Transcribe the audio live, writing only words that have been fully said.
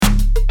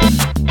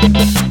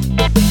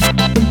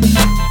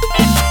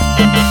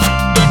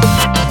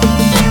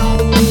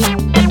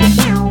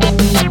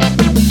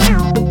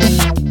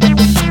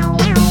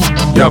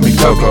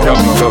Coco.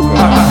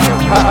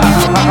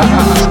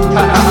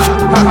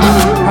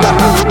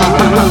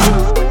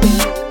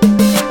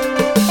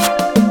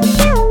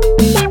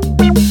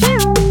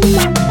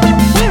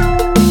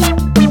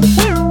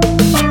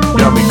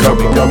 Yummy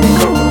Coco.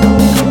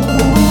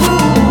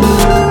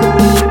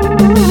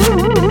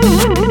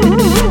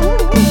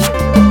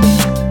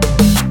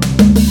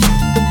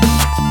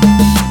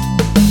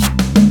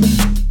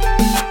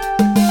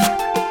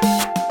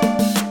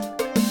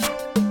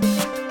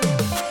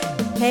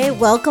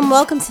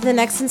 Welcome to the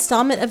next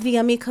installment of the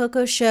Yummy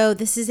Coco Show.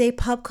 This is a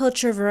pop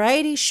culture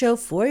variety show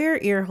for your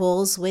ear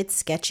holes with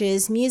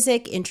sketches,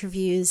 music,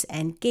 interviews,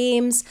 and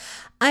games.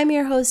 I'm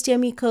your host,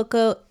 Yummy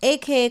Coco,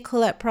 aka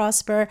Colette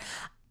Prosper.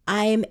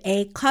 I'm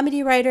a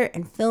comedy writer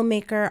and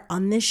filmmaker.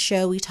 On this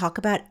show, we talk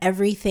about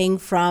everything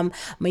from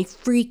my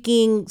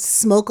freaking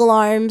smoke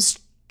alarms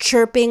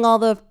chirping all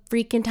the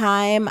freaking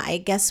time. I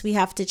guess we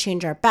have to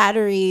change our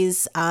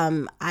batteries.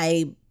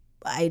 I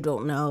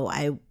don't know.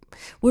 I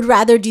would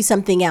rather do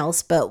something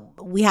else,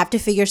 but we have to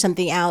figure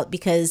something out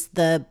because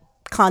the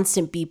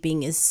constant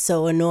beeping is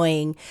so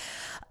annoying.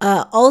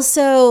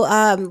 Also,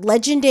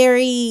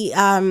 Legendary,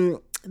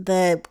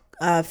 the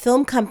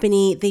film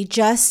company, they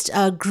just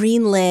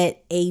greenlit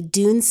a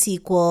Dune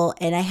sequel,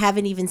 and I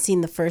haven't even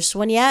seen the first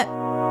one yet.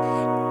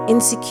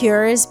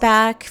 Insecure is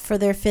back for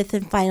their 5th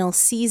and final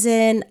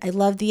season. I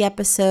love the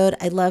episode.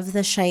 I love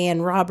the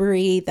Cheyenne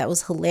robbery. That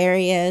was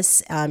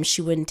hilarious.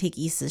 She wouldn't take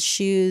Issa's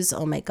shoes.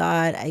 Oh my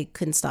God, I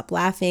couldn't stop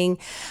laughing.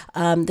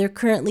 The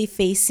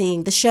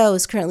show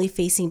is currently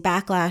facing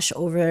backlash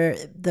over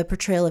the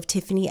portrayal of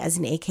Tiffany as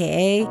an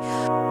AKA.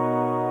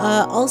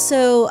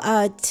 Also,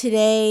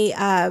 today,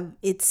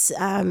 it's,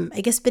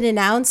 I guess, been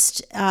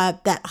announced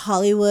that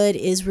Hollywood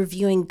is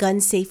reviewing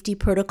gun safety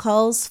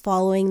protocols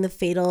following the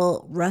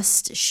fatal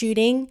Rust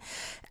shooting.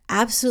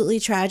 Absolutely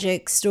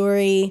tragic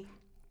story.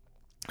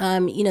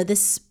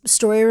 This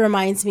story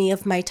reminds me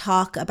of my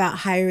talk about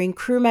hiring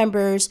crew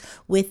members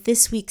with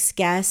this week's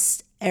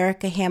guest,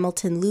 Erika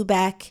Hamilton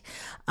Loubek.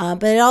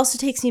 But it also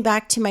takes me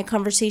back to my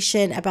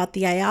conversation about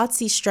the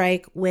IATSE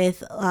strike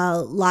with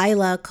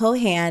Lila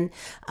Cohan.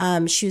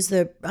 She was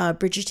the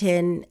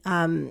Bridgerton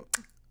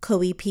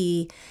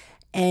co-EP.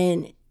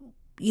 And,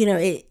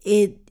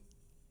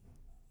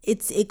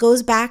 it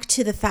goes back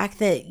to the fact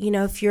that,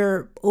 if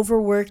you're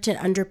overworked and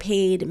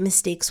underpaid,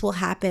 mistakes will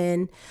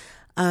happen.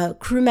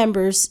 Crew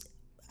members,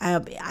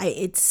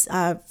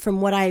 from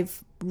what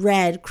I've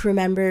read, crew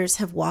members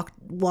have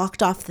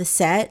walked off the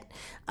set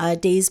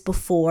days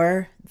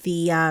before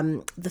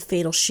the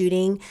fatal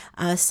shooting,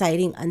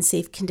 citing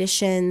unsafe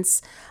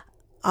conditions.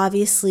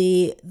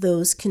 Obviously,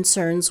 those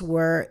concerns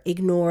were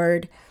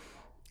ignored.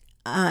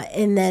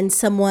 And then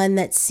someone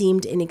that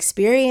seemed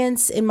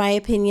inexperienced, in my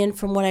opinion,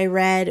 from what I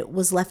read,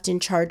 was left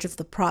in charge of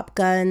the prop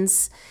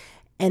guns,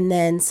 and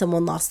then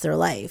someone lost their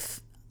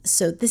life.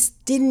 So this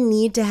didn't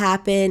need to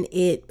happen.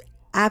 It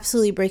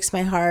absolutely breaks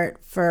my heart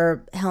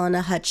for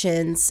Helena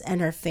Hutchins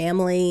and her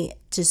family.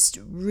 Just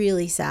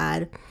really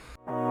sad.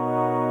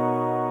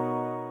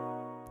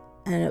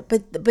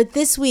 But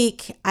this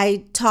week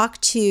I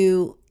talked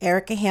to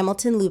Erika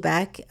Hamilton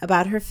Loubek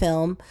about her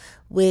film,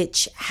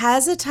 which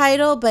has a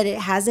title, but it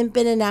hasn't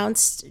been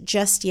announced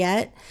just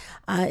yet.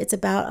 It's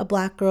about a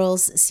Black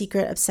girl's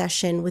secret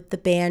obsession with the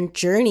band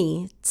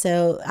Journey.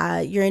 So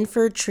you're in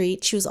for a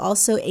treat. She was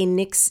also a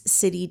Knicks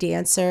City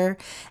Dancer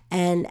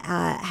and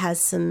has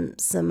some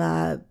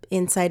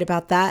insight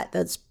about that.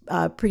 That's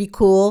pretty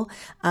cool.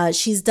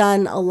 She's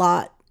done a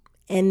lot.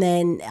 And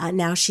then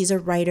now she's a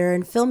writer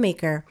and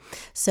filmmaker.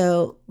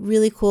 So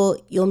really cool.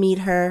 You'll meet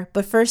her.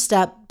 But first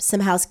up, some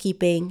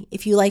housekeeping.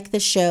 If you like the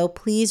show,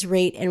 please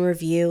rate and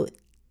review.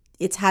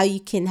 It's how you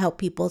can help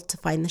people to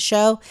find the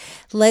show.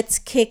 Let's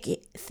kick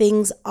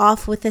things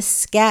off with a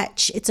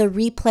sketch. It's a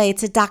replay.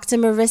 It's a Dr.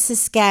 Marissa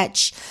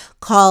sketch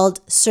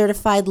called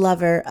Certified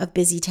Lover of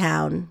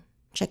Busytown.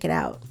 Check it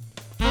out.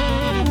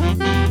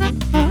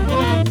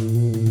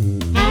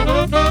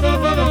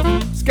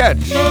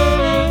 Sketch.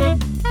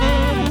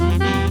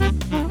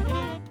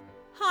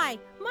 Hi,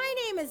 my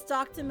name is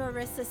Dr.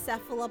 Marissa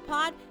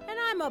Cephalopod, and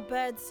I'm a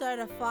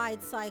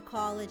bird-certified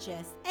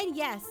psychologist. And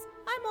yes,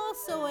 I'm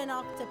also an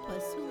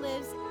octopus who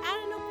lives at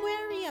an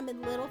aquarium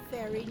in Little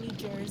Ferry, New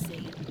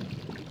Jersey.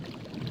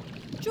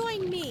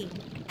 Join me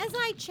as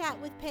I chat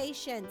with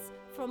patients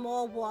from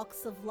all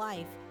walks of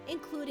life,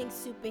 including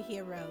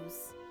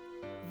superheroes.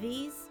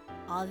 These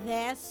are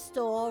their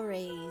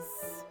stories.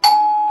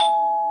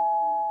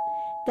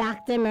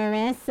 Dr.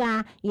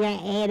 Marissa, your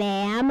 8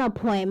 a.m.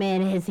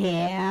 appointment is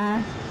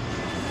here.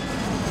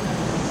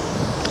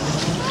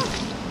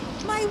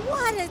 Oh, my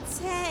water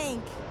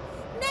tank!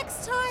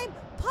 Next time,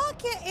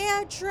 park your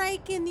air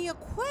drake in the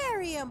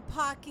aquarium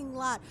parking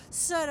lot,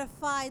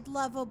 certified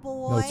lover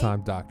boy. No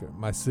time, doctor.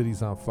 My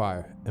city's on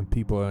fire, and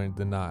people are in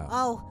denial.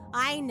 Oh,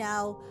 I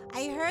know.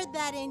 I heard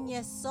that in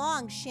your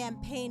song,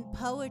 Champagne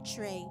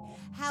Poetry.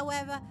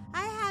 However,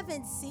 I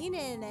haven't seen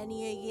it in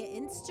any of your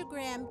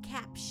Instagram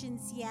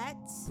captions yet.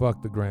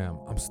 Fuck the gram.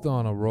 I'm still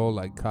on a roll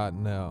like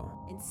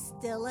Cottonelle. And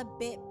still a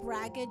bit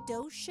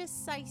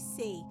braggadocious, I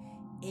see.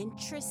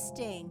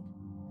 Interesting.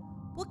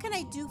 What can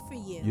I do for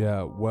you?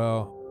 Yeah,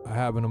 well, I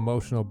have an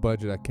emotional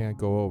budget I can't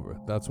go over.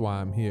 That's why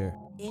I'm here.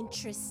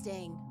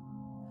 Interesting.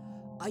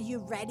 Are you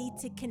ready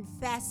to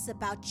confess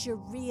about your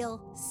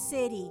real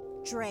city,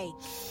 Drake?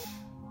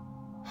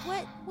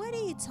 What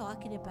are you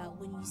talking about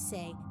when you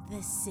say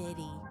the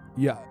city?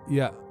 Yeah,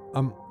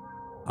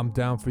 I'm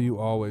down for you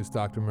always,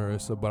 Dr.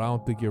 Marissa, but I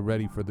don't think you're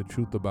ready for the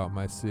truth about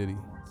my city.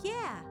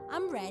 Yeah,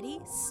 I'm ready.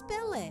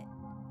 Spill it.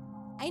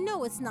 I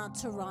know it's not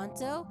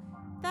Toronto.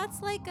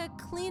 That's like a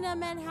cleaner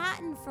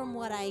Manhattan from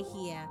what I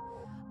hear.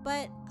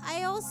 But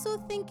I also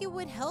think it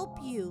would help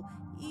you,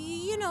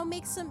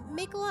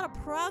 make a lot of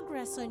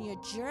progress on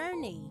your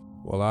journey.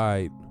 Well,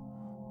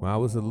 when I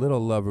was a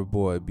little lover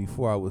boy,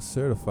 before I was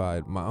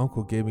certified, my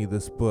uncle gave me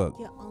this book.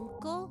 Your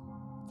uncle?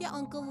 Your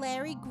Uncle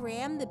Larry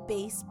Graham, the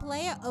bass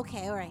player?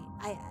 Okay, all right.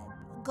 I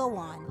go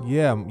on.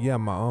 Yeah,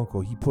 my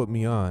uncle, he put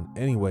me on.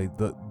 Anyway,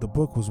 the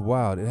book was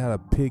wild. It had a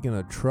pig in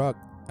a truck,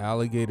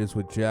 alligators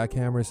with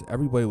jackhammers.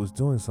 Everybody was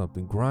doing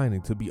something,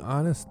 grinding. To be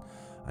honest,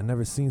 I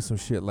never seen some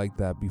shit like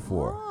that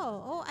before.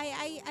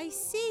 I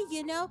see.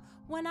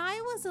 When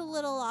I was a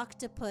little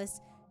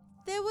octopus,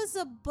 there was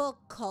a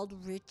book called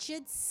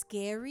Richard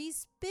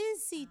Scarry's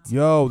Busytown.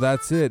 Yo,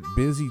 that's it,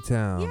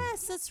 Busytown.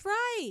 Yes, that's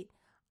right.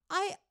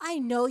 I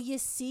know your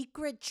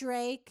secret,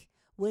 Drake.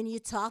 When you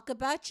talk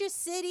about your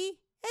city,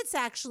 it's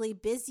actually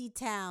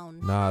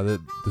Busytown. Nah, the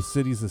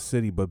city's a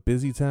city, but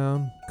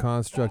Busytown,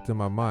 construct in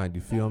my mind,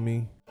 you feel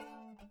me?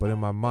 But in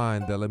my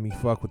mind, they let me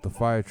fuck with the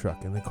fire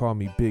truck, and they call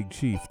me Big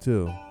Chief,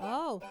 too.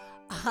 Oh,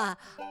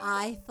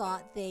 I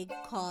thought they'd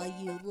call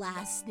you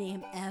last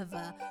name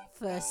ever,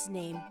 first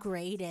name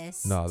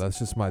greatest. No, that's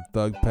just my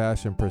thug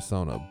passion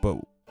persona. But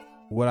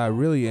what I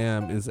really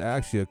am is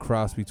actually a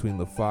cross between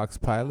the Fox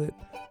Pilot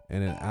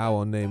and an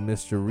owl named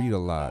Mr.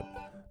 Read-A-Lot.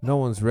 No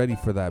one's ready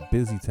for that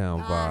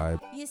Busytown vibe.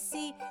 You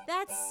see,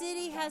 that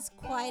city has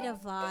quite a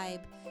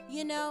vibe.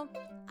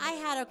 I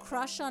had a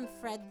crush on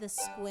Fred the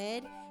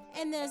Squid,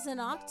 and there's an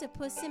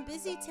octopus in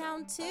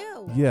Busytown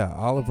too. Yeah,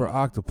 Oliver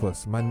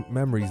Octopus. My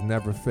memories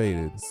never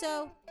faded.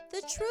 So,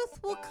 the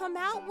truth will come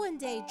out one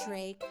day,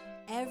 Drake.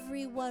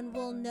 Everyone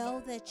will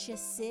know that your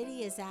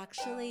city is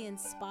actually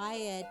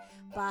inspired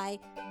by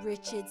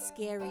Richard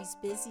Scarry's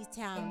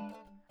Busytown.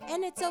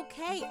 And it's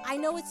okay. I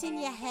know it's in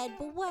your head,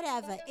 but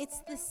whatever. It's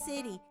the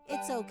city.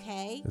 It's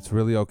okay. It's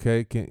really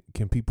okay?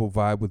 Can people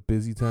vibe with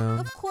Busytown?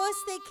 Of course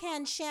they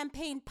can.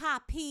 Champagne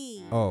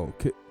Papi. Oh,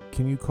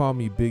 can you call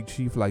me Big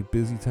Chief like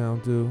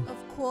Busytown do?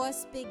 Of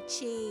course, Big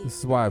Chief. This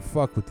is why I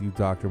fuck with you,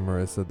 Dr.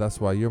 Marissa.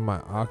 That's why you're my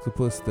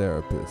Octopus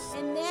Therapist.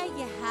 And there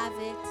you have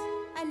it.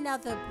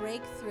 Another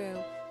breakthrough.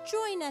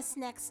 Join us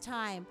next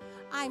time.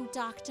 I'm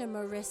Dr.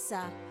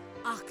 Marissa,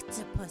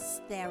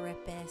 Octopus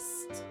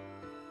Therapist.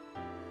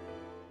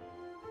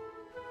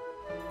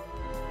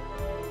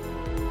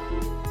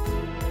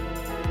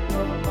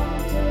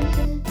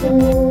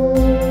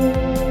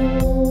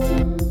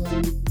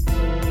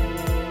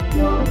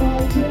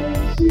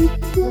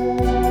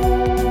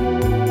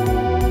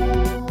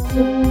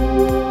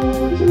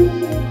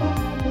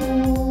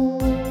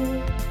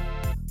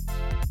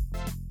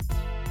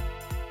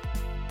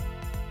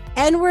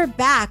 And we're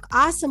back.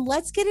 Awesome.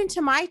 Let's get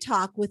into my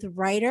talk with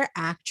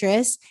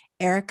writer-actress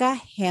Erika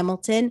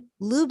Hamilton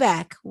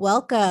Loubek.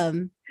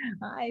 Welcome.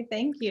 Hi,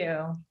 thank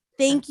you.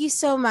 Thank you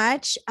so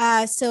much.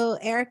 So,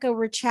 Erika,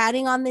 we're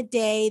chatting on the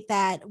day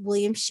that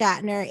William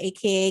Shatner,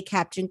 aka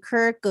Captain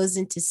Kirk, goes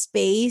into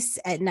space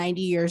at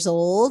 90 years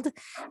old,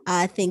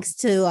 thanks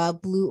to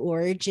Blue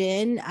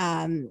Origin,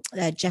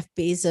 Jeff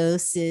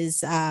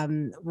Bezos's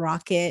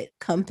rocket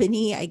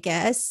company, I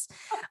guess.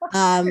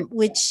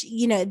 Which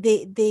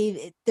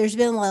there's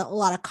been a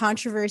lot of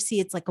controversy.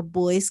 It's like a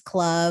boys'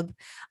 club.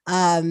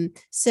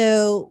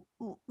 So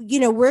we're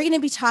going to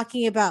be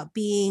talking about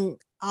being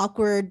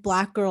awkward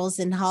Black girls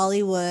in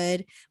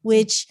Hollywood,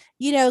 which,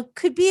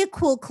 could be a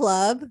cool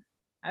club.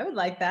 I would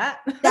like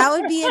that. That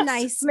would be a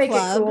nice Make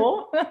club. It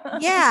cool.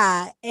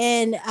 Yeah.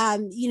 And,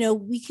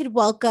 we could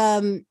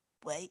welcome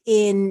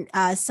in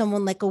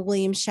someone like a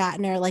William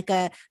Shatner, like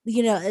a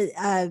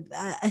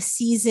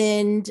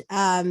seasoned,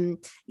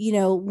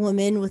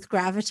 woman with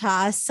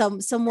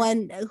gravitas,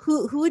 someone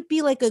who would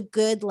be like a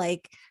good,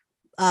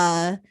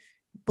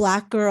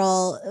 Black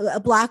girl, a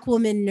Black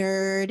woman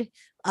nerd,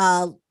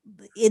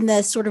 in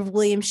the sort of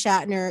William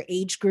Shatner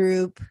age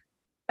group.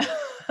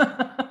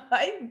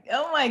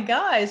 Oh my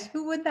gosh,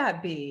 who would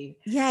that be?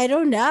 Yeah, I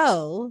don't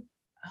know.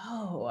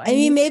 Oh, I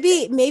mean,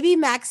 maybe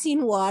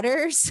Maxine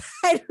Waters.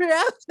 I don't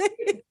know.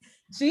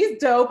 She's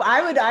dope.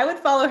 I would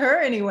follow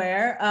her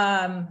anywhere.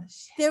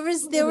 There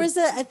was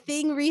a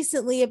thing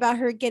recently about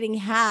her getting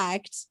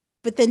hacked,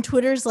 but then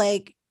Twitter's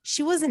like,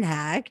 she wasn't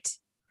hacked.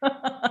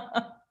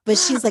 But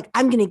she's like,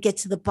 I'm going to get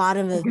to the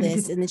bottom of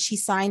this. And then she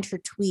signed her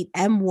tweet,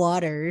 M.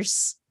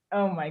 Waters.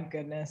 Oh my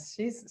goodness.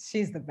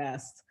 She's the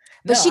best.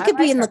 But she could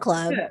be in the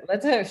club.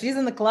 Let's hope she's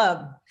in the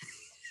club.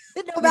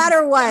 No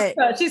matter what.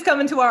 She's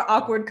coming to our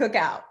awkward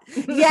cookout.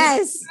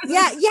 Yes.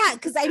 Yeah.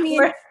 Because I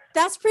mean,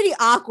 That's pretty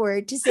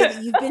awkward to say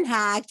that you've been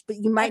hacked, but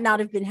you might not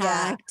have been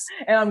hacked.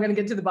 And I'm going to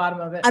get to the bottom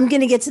of it. I'm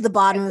going to get to the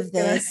bottom of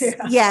this.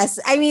 Yeah. Yes.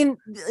 I mean,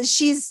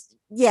 that's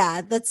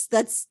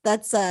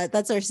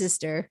our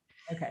sister.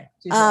 Okay.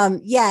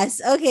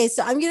 Yes. Okay.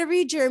 So I'm going to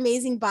read your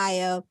amazing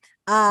bio.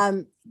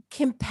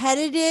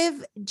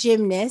 Competitive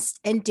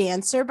gymnast and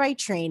dancer by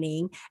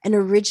training, and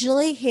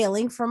originally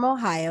hailing from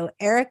Ohio,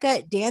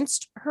 Erika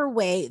danced her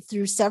way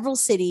through several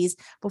cities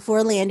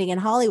before landing in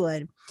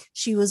Hollywood.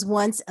 She was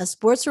once a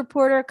sports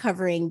reporter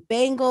covering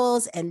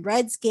Bengals and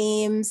Reds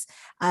games.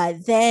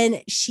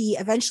 Then she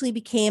eventually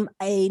became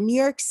a New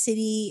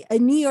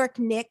York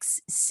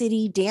Knicks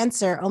City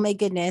Dancer. Oh my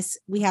goodness,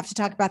 we have to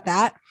talk about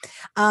that.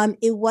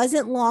 It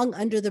wasn't long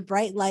under the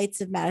bright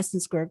lights of Madison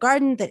Square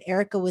Garden that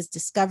Erika was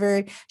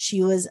discovered.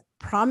 She was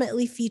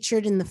prominently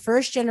featured in the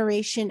first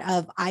generation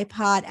of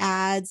iPod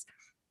ads.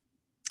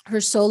 Her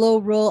solo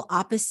role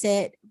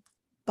opposite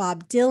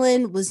Bob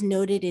Dylan was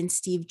noted in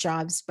Steve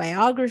Jobs'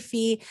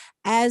 biography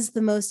as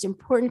the most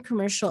important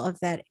commercial of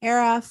that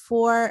era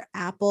for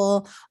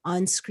Apple.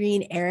 On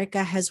screen,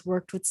 Erika has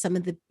worked with some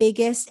of the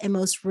biggest and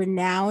most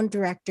renowned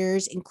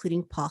directors,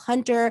 including Paul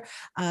Hunter,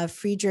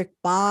 Friedrich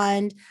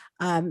Bond,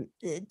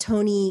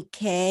 Tony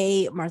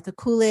Kaye, Martha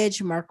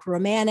Coolidge, Mark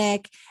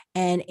Romanek,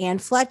 and Anne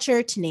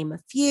Fletcher, to name a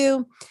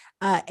few.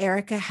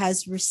 Erika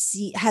has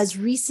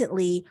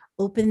recently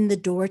opened the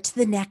door to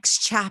the next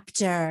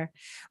chapter,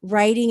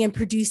 writing and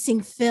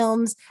producing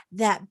films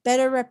that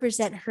better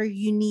represent her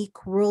unique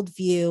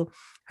worldview.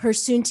 Her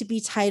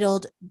soon-to-be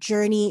titled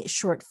Journey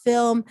short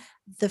film,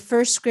 the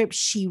first script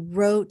she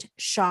wrote,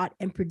 shot,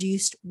 and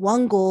produced,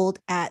 won gold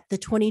at the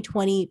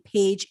 2020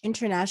 Page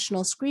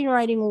International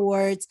Screenwriting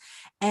Awards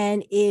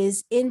and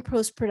is in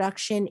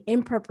post-production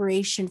in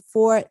preparation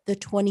for the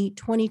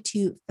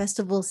 2022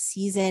 festival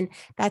season.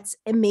 That's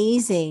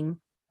amazing.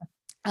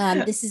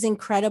 This is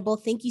incredible.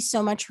 Thank you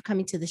so much for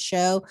coming to the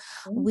show.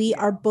 We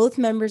are both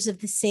members of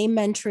the same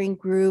mentoring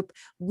group.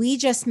 We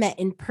just met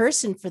in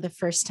person for the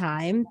first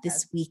time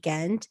this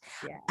weekend.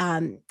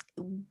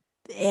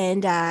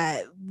 And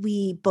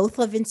we both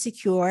love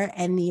Insecure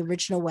and the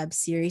original web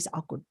series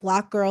Awkward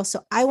Black Girl.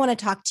 So I want to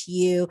talk to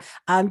you,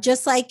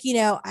 just like,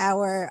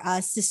 our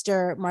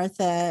sister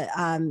Martha,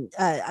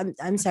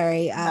 I'm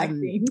sorry,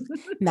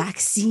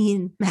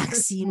 Maxine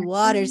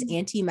Waters,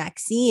 Auntie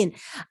Maxine.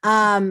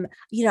 I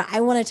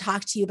want to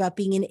talk to you about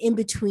being an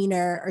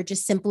in-betweener or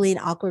just simply an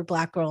awkward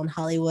Black girl in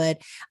Hollywood,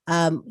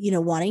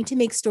 wanting to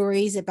make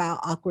stories about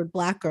awkward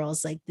Black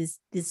girls. Like this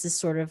is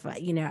sort of,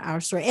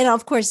 our story. And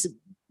of course,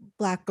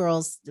 Black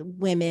girls,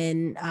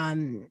 women,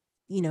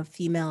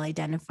 female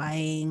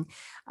identifying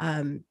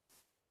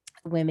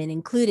women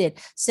included.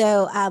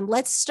 So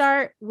let's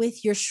start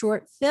with your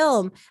short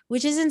film,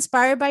 which is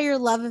inspired by your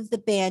love of the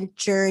band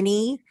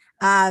Journey.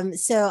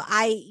 So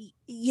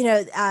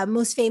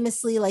most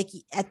famously, like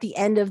at the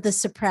end of The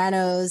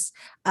Sopranos,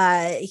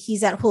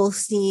 he's at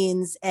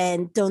Holstein's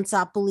and Don't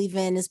Stop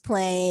Believin' is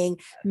playing.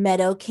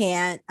 Meadow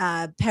can't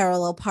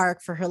parallel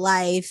park for her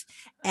life.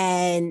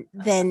 And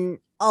then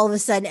all of a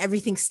sudden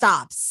everything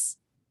stops.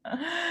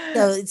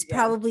 So it's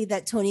probably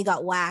that Tony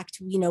got whacked.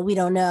 We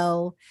don't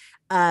know.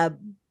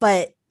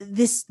 But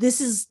this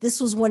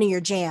was one of your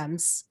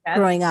jams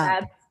growing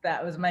up.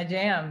 That was my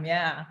jam.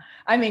 Yeah.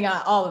 I mean,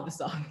 all of the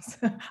songs.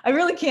 I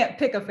really can't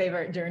pick a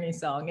favorite Journey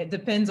song. It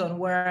depends on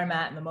where I'm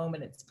at in the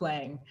moment it's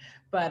playing.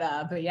 But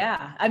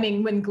yeah, I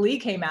mean, when Glee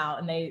came out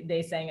and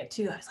they sang it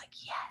too, I was like,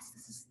 yes,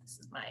 this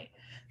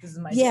is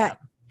my jam.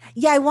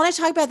 Yeah, I want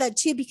to talk about that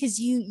too, because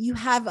you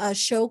have a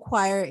show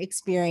choir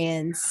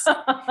experience.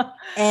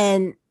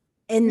 and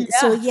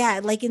so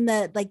like in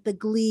the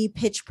Glee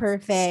Pitch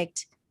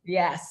Perfect.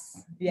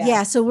 Yes.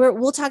 Yeah. So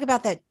we'll talk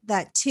about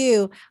that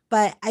too.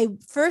 But I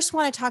first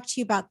want to talk to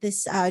you about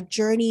this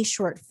Journey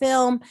short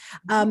film.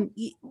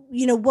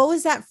 What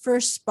was that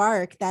first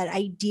spark, that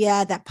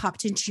idea that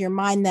popped into your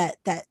mind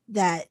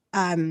that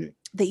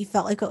you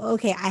felt like, oh,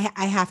 okay,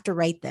 I have to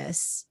write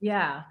this?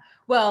 Yeah.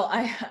 Well,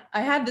 I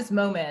had this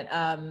moment.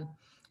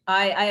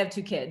 I have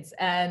two kids,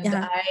 and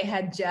I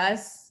had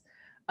just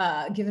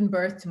given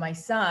birth to my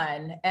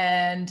son,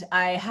 and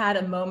I had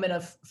a moment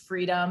of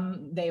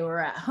freedom. They were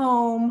at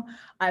home.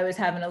 I was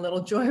having a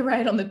little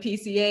joyride on the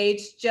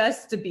PCH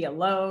just to be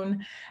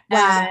alone.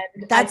 Wow,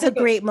 and that's a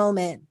great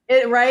moment.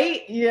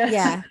 Right? Yeah.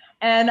 Yeah.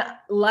 And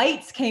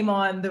Lights came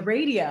on the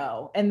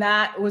radio, and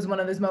that was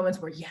one of those moments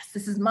where, yes,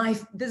 this is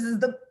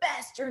the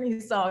best Journey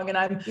song, and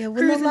I'm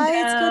when the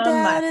lights go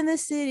down in the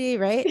city,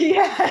 right?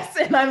 Yes,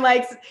 and I'm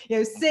like,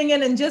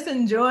 singing and just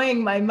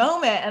enjoying my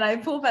moment, and I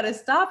pull up at a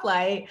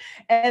stoplight,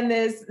 and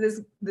this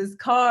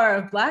car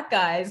of Black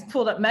guys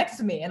pulled up next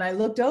to me, and I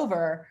looked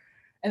over,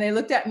 and they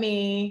looked at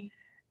me,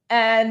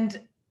 and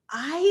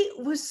I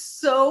was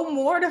so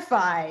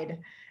mortified.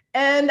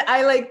 And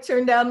I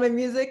turned down my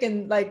music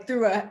and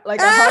threw a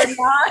hard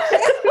knot.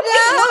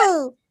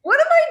 No. What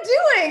am I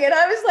doing? And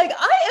I was like,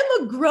 I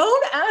am a grown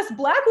ass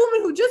Black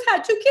woman who just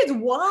had two kids.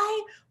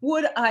 Why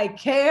would I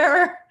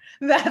care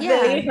that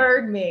they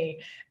heard me?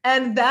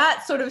 And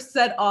that sort of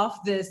set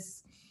off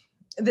this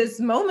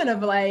moment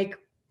of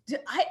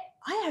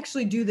I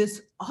actually do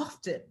this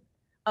often.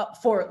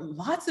 For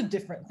lots of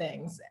different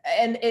things.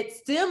 And it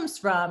stems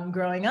from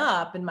growing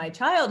up in my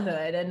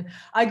childhood. And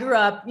I grew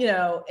up, you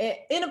know,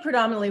 in a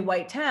predominantly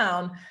white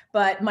town,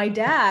 but my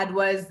dad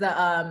was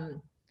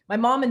my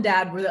mom and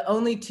dad were the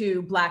only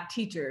two Black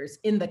teachers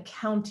in the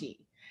county.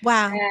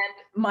 Wow. And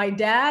my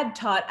dad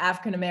taught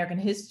African-American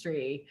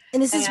history.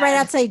 And this is right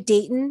outside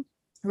Dayton?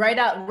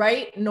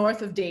 Right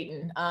north of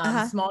Dayton,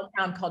 small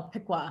town called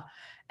Piqua.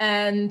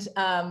 And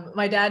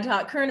my dad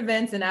taught current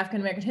events and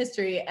African-American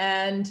history.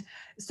 And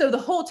so the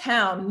whole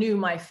town knew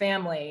my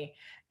family.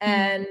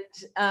 And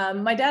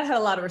my dad had a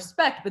lot of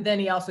respect, but then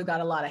he also got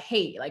a lot of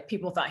hate. Like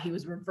people thought he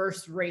was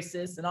reverse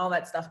racist and all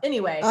that stuff.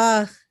 Anyway,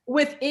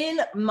 within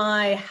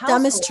my house.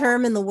 Dumbest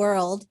term in the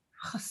world.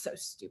 Oh, so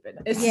stupid.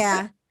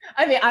 Yeah.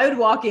 I mean, I would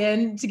walk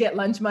in to get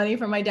lunch money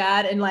from my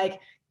dad, and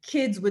like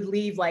kids would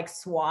leave like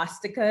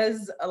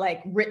swastikas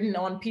like written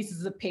on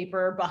pieces of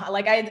paper behind.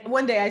 Like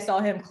one day I saw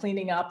him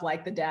cleaning up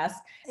like the desk,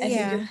 and he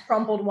just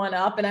crumpled one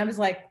up, and I was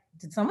like,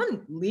 did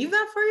someone leave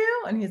that for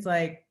you? And he's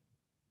like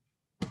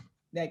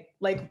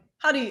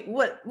how do you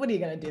what are you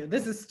gonna do?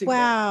 This is stupid.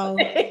 Wow.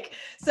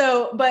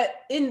 So but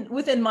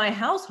within my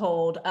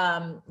household,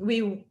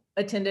 we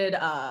attended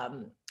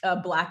a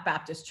Black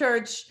Baptist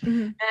church.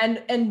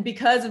 And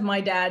because of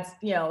my dad's,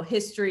 you know,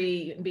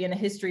 history, being a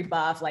history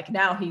buff, like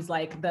now he's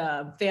like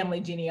the family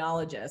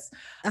genealogist.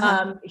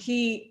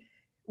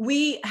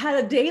 We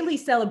had a daily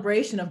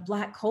celebration of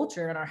Black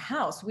culture in our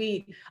house.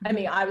 He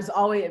was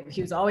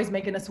always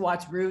making us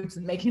watch Roots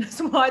and making us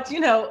watch, you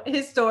know,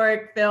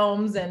 historic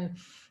films. And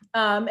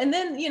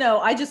then, you know,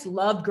 I just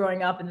loved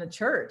growing up in the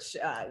church,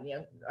 you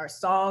know, our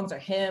songs, our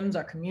hymns,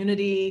 our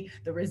community,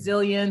 the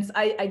resilience.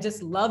 I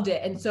just loved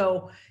it. And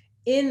so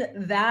in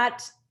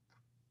that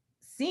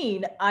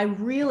scene, I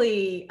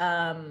really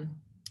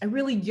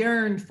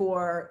yearned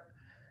for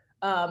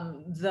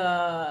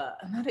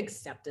not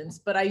acceptance,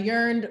 but I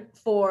yearned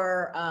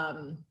for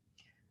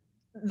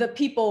the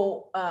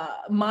people,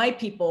 my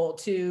people,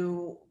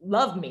 to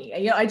love me.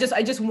 You know,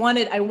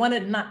 I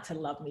wanted not to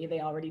love me.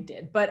 They already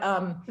did, but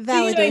validation. You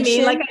know what I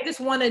mean? Like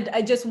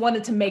I just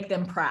wanted to make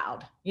them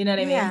proud. You know what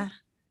I mean? Yeah.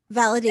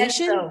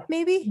 Validation, so,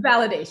 maybe?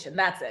 Validation.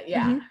 That's it.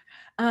 Yeah.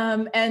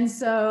 And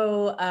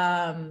so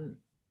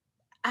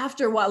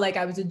after a while, like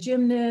I was a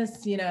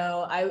gymnast, you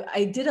know,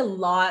 I did a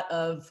lot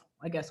of,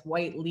 I guess,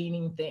 white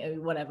leaning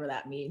thing, whatever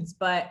that means.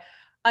 But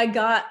I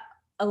got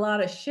a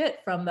lot of shit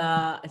from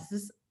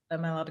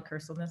am I allowed to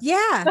curse on this?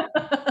 Yeah.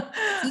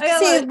 You can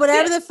say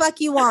whatever the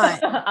fuck you want.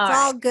 It's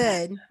all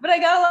good. But I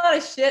got a lot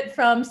of shit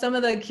from some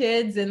of the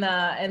kids in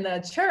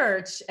the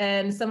church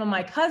and some of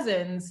my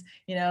cousins,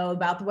 you know,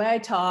 about the way I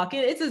talk.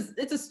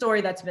 It's a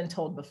story that's been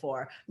told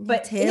before.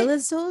 But tale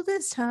is told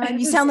this time.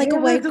 You sound like a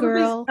white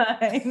girl.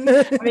 I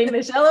mean,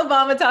 Michelle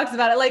Obama talks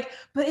about it, like,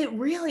 but it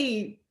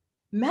really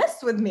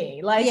messed with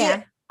me. Like,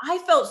 I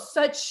felt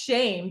such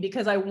shame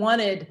because I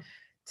wanted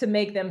to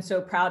make them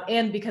so proud,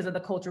 and because of the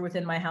culture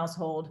within my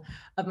household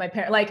of my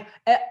parents. Like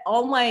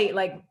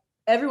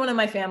everyone in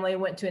my family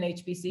went to an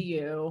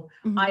HBCU.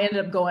 I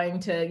ended up going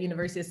to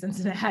University of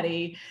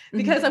Cincinnati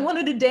because I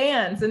wanted to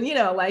dance, and you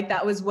know, like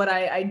that was what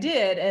I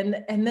did.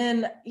 And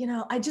then, you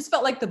know, I just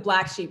felt like the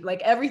black sheep.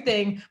 Like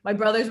everything, my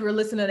brothers were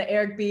listening to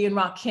Eric B and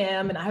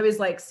Rakim, and I was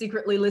like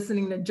secretly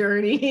listening to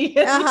Journey,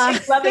 and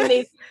like, loving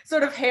these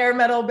sort of hair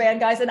metal band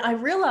guys. And I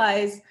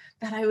realized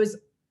that I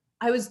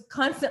was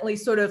constantly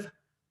sort of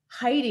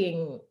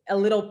hiding a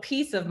little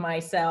piece of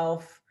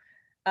myself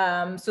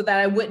so that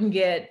I wouldn't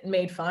get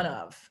made fun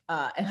of.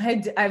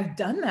 And I've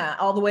done that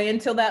all the way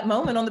until that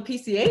moment on the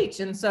PCH.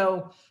 And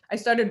so I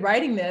started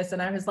writing this,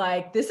 and I was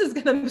like, this is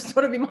going to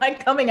sort of be my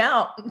coming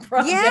out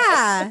project.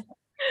 Yeah.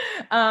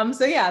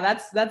 So yeah,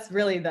 that's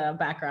really the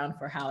background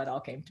for how it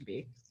all came to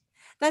be.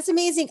 That's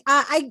amazing.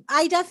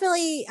 I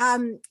definitely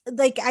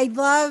like, I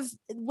love,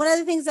 one of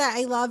the things that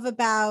I love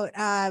about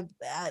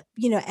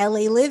you know,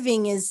 LA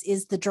living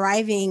is the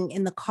driving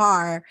in the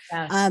car,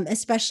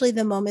 especially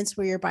the moments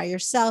where you're by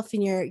yourself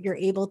and you're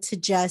able to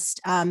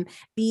just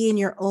be in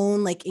your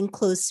own like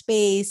enclosed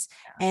space,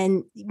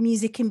 and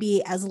music can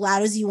be as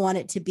loud as you want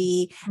it to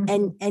be.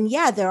 And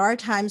yeah, there are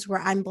times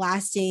where I'm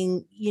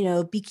blasting, you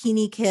know,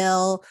 Bikini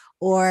Kill,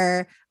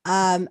 or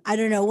I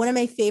don't know, one of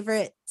my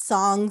favorite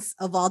songs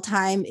of all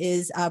time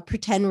is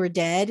Pretend We're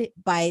Dead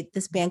by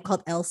this band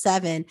called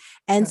L7.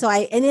 And so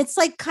and it's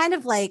like kind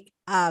of like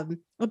a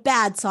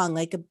bad song,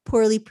 like a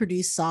poorly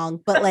produced song,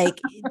 but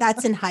like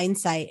that's in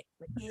hindsight.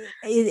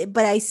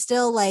 But I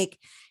still like,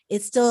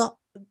 it still,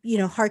 you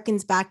know,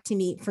 harkens back to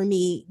me, for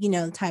me, you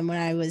know, the time when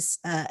I was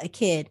a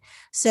kid.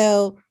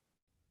 So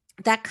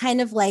that kind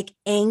of like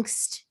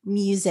angst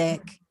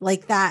music,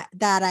 like that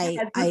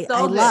I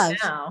love.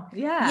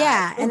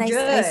 Yeah. And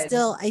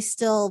I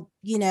still,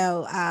 you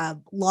know,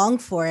 long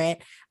for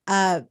it.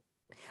 But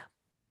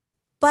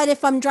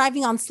if I'm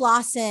driving on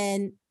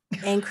Slauson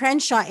and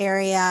Crenshaw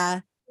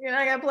area, you're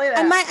not gonna play that.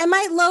 I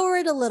might lower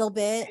it a little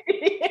bit, or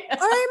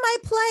I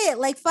might play it.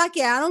 Like, fuck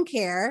yeah, I don't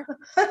care.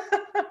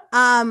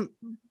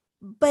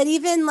 But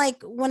even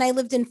like when I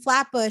lived in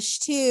Flatbush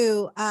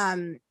too,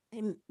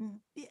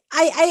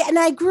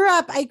 I grew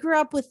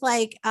up with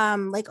like,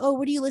 oh,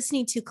 what are you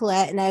listening to,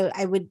 Colette? And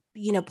I would,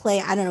 play,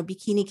 I don't know,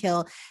 Bikini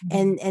Kill.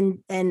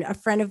 And a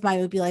friend of mine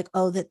would be like,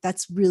 oh,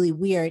 that's really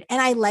weird.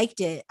 And I liked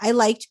it. I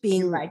liked You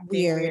being like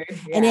being weird. weird.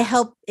 And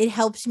Yeah. it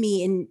helped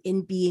me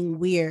in being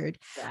weird.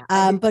 Yeah.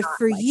 I did But not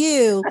for like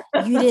you,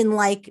 you didn't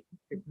like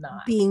did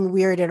not. being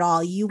weird at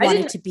all. You I wanted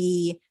didn't to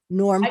be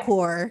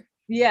normcore.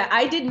 Yeah,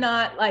 I did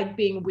not like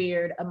being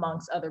weird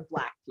amongst other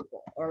Black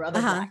people or other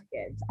Uh-huh. Black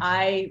kids.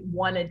 I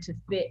wanted to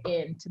fit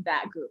into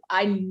that group.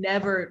 I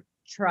never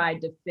tried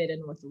to fit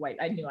in with the white.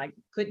 I knew I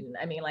couldn't.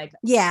 I mean, like,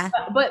 Yeah.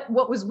 but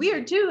what was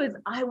weird too is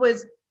I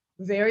was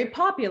very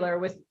popular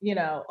with,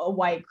 a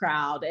white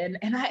crowd, and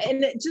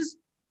it just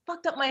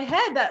fucked up my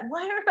head that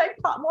why aren't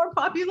I more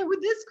popular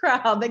with this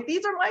crowd? Like,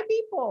 these are my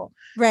people.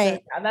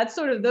 Right.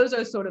 So, yeah, those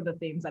are sort of the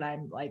things that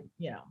I'm like,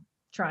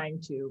 trying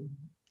to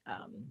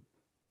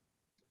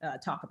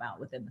talk about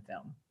within the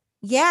film.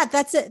 Yeah,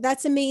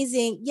 that's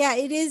amazing. Yeah,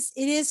 it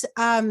is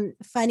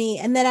funny.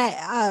 And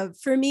then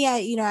for me,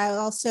 I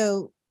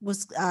also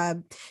was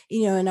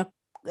in a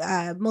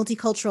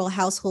multicultural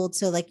household.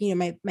 So like,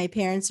 my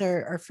parents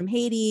are from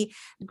Haiti,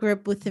 grew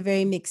up with a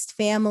very mixed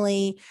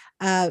family.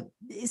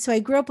 So I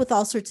grew up with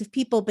all sorts of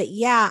people, but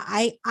yeah,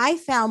 I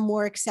found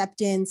more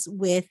acceptance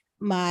with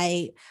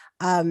my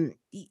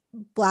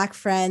Black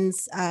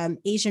friends,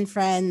 Asian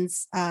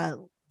friends,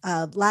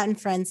 Latin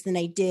friends than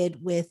I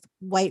did with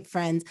white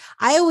friends.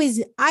 I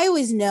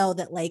always know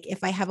that, like,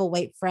 if I have a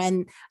white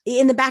friend,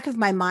 in the back of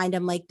my mind,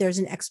 I'm like, there's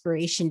an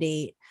expiration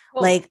date. Oh,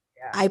 like,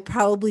 yeah. I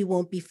probably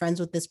won't be friends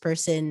with this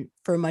person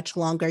for much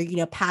longer,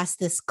 past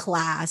this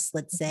class,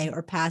 let's say,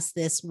 or past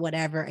this,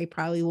 whatever. I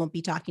probably won't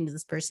be talking to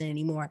this person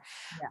anymore.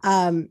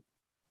 Yeah.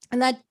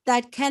 And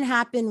that can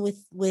happen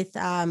with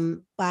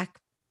Black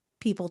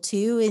people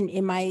too.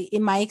 In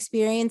my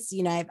experience,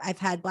 I've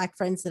had Black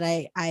friends that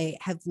I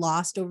have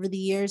lost over the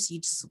years. You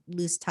just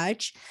lose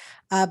touch.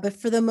 But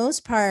for the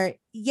most part,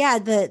 yeah,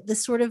 the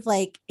sort of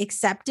like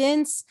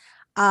acceptance,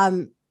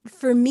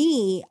 for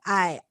me,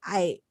 I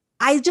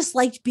just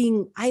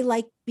I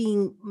like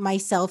being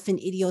myself and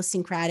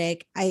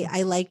idiosyncratic.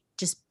 I like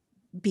just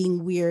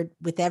being weird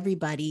with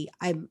everybody.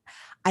 I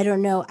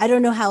don't know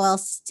how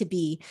else to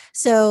be.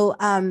 So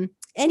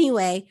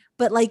anyway,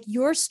 but like,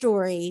 your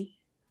story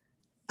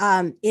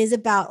is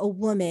about a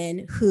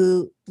woman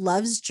who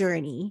loves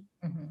Journey.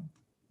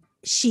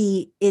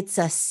 It's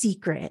a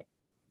secret.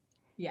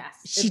 Yes.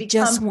 She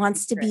just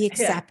wants to be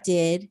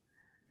accepted.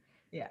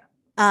 Yeah.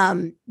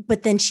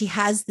 But then she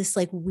has this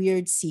like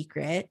weird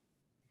secret.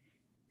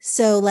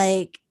 So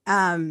like,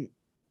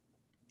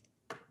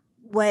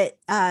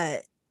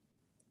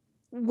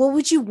 what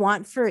would you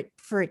want for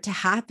it to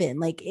happen?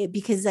 Like,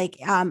 because like,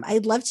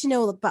 I'd love to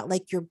know about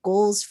like your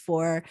goals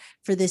for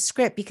this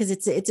script, because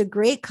it's a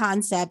great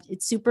concept.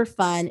 It's super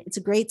fun. It's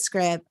a great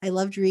script. I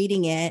loved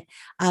reading it.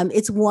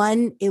 It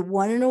won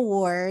an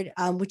award,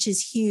 which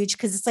is huge,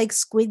 because it's like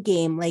Squid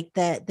Game, like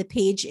the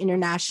Page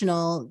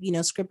International,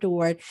 Script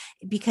Award,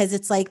 because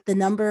it's like the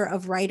number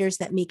of writers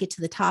that make it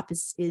to the top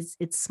is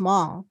it's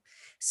small.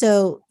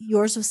 So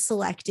yours was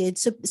selected.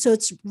 So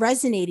it's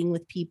resonating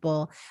with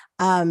people.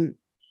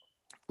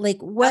 Like,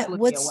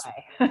 what's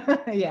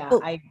yeah,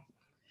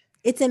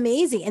 it's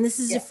amazing. And this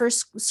is the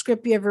first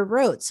script you ever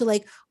wrote. So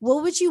like,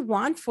 what would you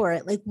want for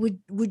it? Like,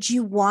 would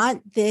you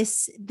want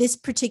this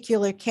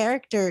particular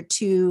character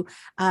to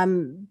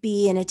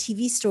be in a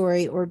TV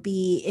story or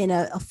be in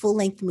a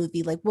full-length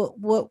movie? Like,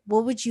 what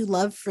would you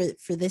love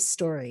for this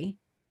story?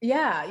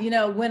 Yeah,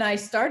 when I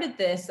started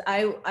this,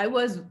 I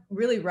was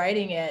really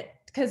writing it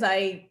because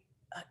I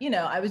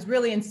was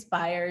really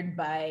inspired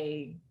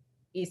by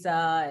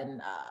Issa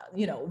and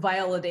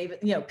Viola Davis,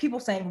 people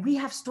saying we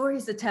have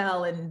stories to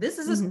tell, and this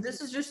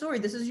is your story,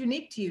 this is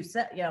unique to you.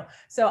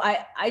 So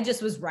I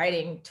just was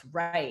writing to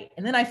write,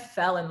 and then I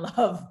fell in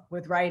love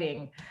with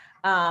writing,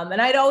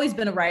 and I'd always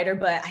been a writer,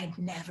 but I'd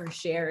never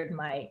shared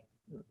my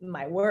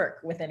work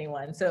with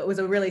anyone. So it was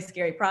a really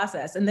scary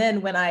process. And then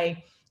when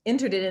I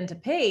entered it into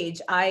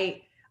Page,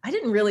 I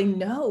didn't really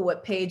know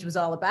what Page was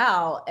all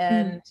about,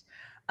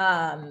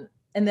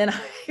 and then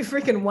I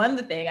freaking won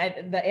the thing.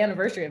 The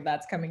anniversary of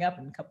that's coming up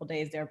in a couple of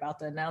days. They're about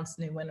to announce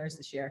new winners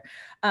this year.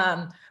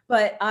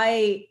 But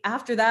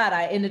after that,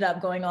 I ended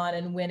up going on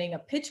and winning a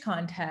pitch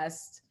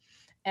contest.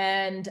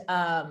 And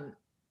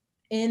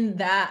in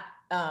that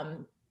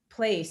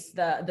place,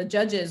 the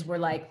judges were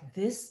like,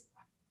 this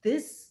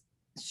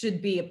should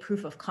be a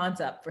proof of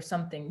concept for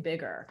something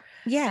bigger.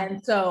 Yeah.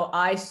 And so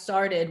I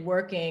started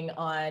working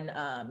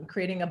on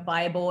creating a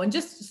Bible, and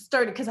just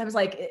started, because I was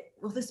like,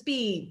 will this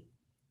be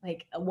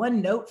like a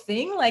one note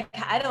thing? Like,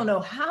 I don't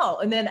know how.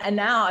 And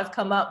now I've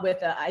come up with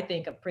I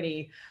think a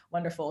pretty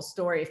wonderful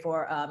story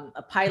for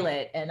a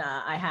pilot, and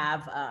I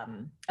have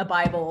a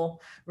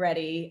Bible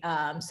ready.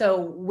 So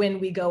when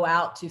we go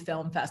out to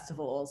film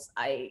festivals,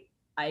 I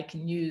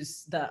can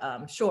use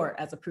the short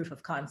as a proof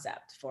of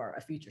concept for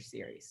a future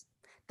series.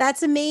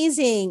 That's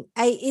amazing.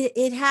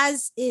 It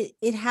has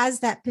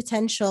that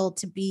potential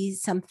to be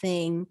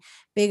something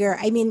bigger.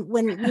 I mean,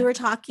 when we were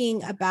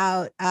talking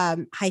about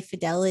High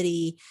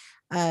Fidelity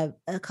a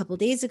couple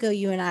days ago,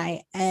 you and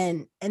I,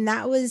 and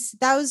that was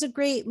a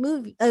great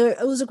movie.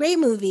 It was a great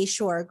movie,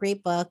 sure, a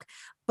great book,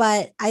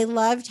 but I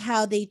loved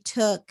how they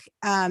took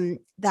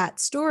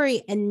that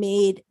story and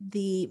made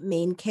the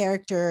main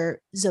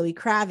character Zoe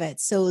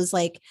Kravitz. So it was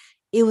like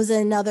it was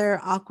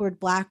another awkward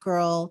Black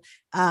girl,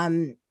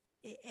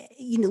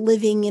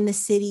 living in the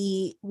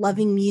city,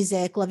 loving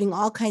music, loving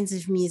all kinds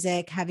of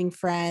music, having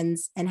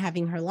friends, and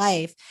having her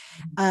life.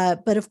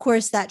 But of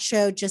course, that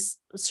show just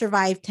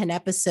survived 10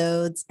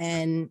 episodes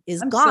and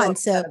is I'm gone.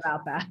 so So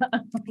about that.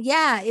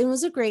 yeah, it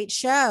was a great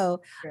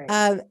show. Great.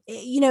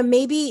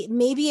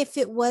 Maybe if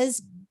it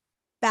was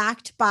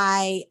backed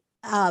by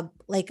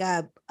like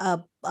a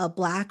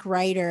Black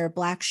writer,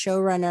 Black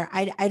showrunner,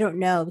 I don't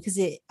know, because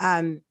it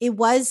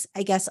was,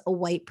 I guess, a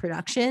white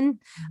production,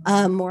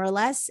 more or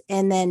less,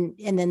 and then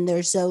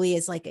there's Zoe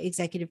as like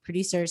executive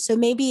producer. So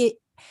maybe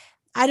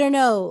I don't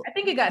know. I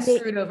think it got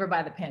screwed over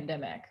by the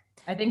pandemic.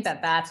 I think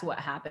that's what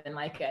happened.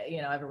 Like,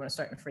 everyone's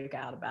starting to freak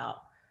out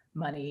about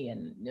money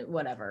and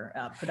whatever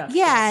production.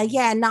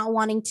 Yeah, not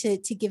wanting to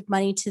give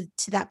money to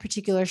that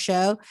particular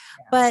show,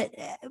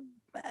 yeah.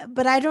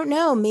 But I don't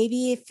know.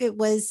 Maybe if it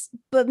was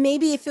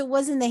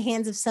in the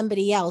hands of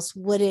somebody else,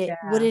 would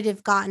it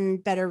have gotten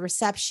better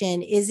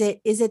reception? Is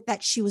it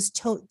that she was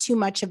too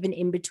much of an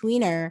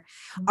in-betweener?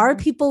 Mm-hmm. Are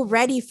people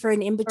ready for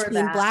an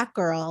in-between Black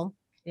girl?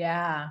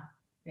 Yeah.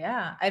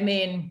 I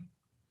mean,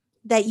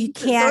 that you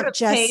can't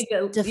just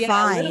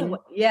define.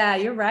 Yeah,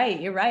 you're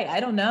right. I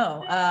don't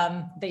know.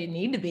 They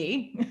need to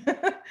be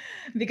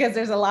because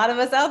there's a lot of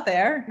us out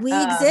there. We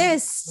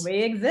exist.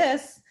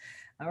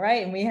 All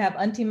right, and we have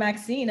Auntie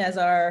Maxine as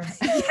our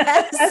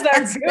as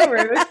our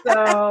guru.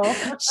 So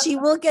she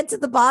will get to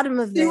the bottom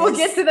of this. She will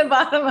get to the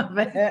bottom of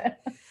it.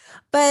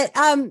 But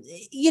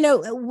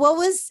what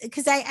was,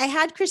 because I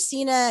had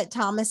Christina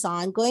Thomas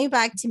on, going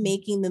back to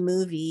making the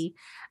movie.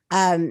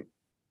 Okay,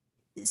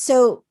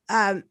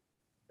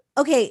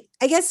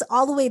 I guess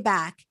all the way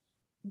back,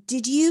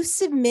 did you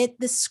submit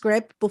the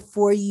script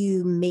before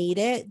you made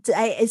it? Did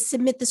I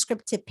submit the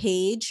script to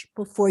Paige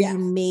before you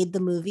made the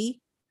movie?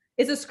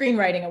 It's a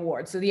screenwriting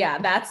award. So yeah,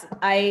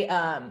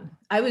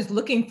 I was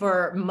looking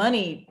for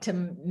money to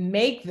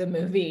make the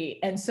movie.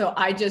 And so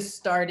I just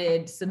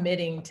started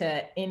submitting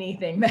to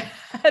anything that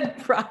had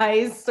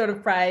prize,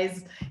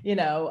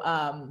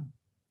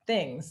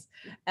 things,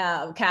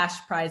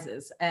 cash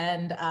prizes.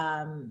 And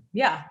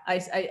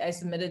I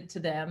submitted to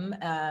them.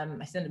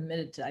 I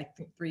submitted to, I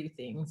think, 3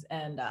 things.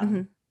 And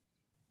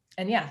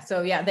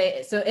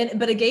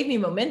but it gave me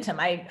momentum.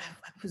 I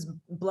was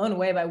blown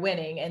away by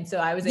winning. And so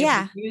I was able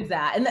to use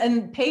that.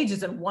 And Paige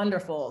is a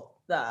wonderful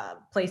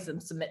place to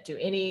submit to.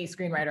 Any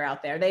screenwriter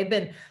out there. They've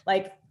been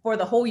like, for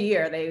the whole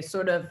year, they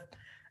sort of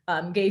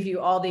gave you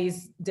all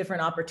these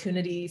different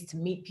opportunities to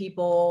meet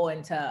people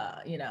and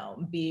to,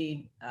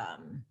 be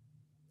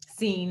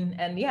seen.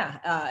 And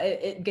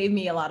it gave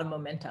me a lot of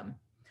momentum.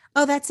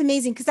 Oh, that's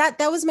amazing. Because that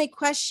was my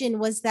question,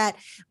 was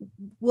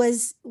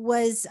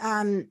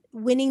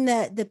winning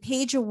the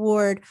Page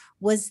Award,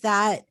 was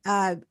that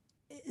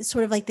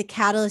sort of like the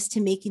catalyst to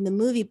making the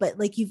movie, but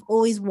like you've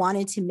always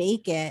wanted to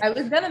make it. I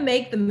was going to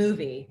make the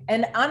movie.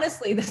 And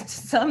honestly, to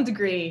some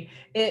degree,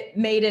 it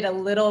made it a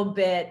little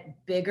bit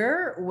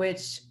bigger,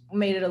 which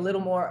made it a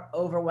little more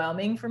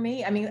overwhelming for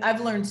me. I mean,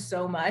 I've learned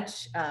so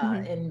much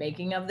in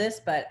making of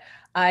this, but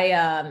I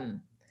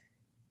don't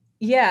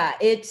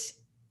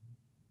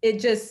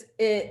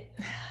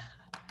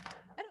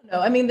know.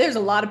 I mean, there's a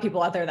lot of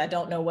people out there that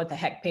don't know what the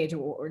heck Page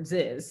Awards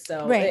is.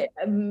 So right.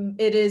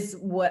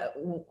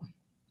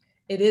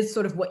 It is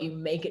sort of what you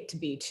make it to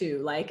be too.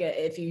 Like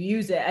if you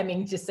use it, I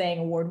mean, just saying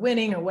award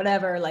winning or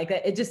whatever, like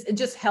it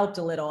just helped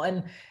a little.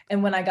 And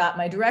when I got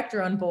my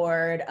director on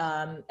board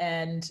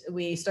and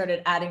we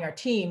started adding our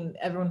team,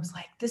 everyone was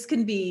like, this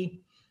can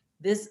be,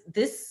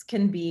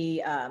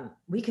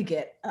 we could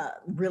get a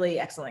really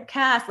excellent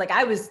cast. Like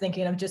I was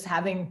thinking of just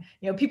having,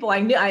 people I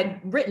knew I'd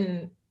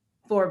written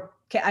for.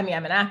 I mean,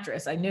 I'm an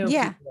actress. I knew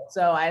people.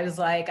 So I was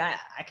like, I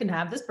can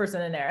have this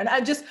person in there. And I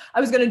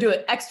was going to do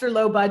it extra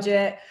low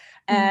budget.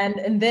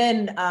 And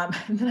then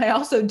I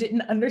also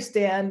didn't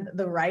understand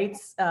the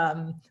rights,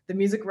 the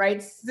music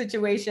rights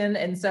situation.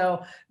 And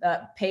so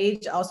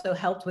Paige also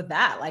helped with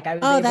that. Like I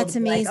was able that's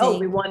to be amazing. like, oh,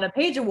 we won a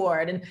Page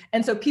Award.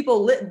 And so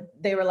people,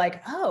 they were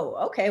like, oh,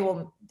 okay,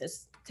 well,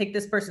 take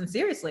this person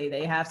seriously.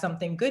 They have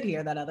something good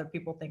here that other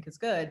people think is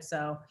good.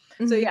 So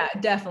yeah,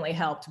 it definitely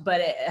helped, but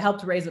it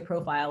helped raise the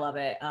profile of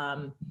it.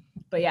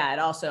 But yeah, it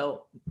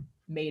also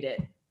made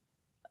it,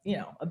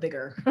 a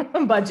bigger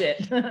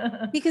budget.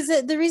 Because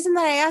the reason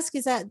that I ask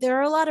is that there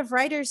are a lot of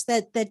writers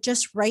that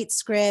just write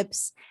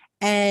scripts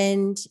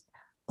and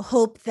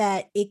hope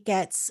that it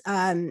gets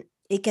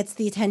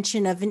the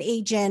attention of an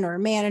agent or a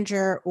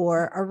manager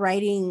or a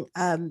writing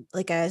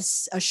like a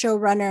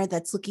showrunner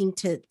that's looking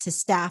to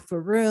staff a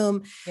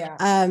room.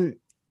 Yeah.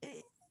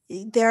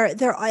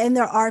 there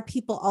are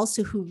people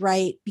also who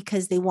write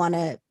because they want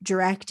to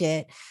direct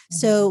it.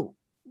 So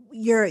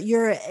you're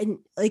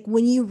like,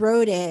 when you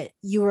wrote it,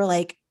 you were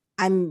like,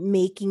 I'm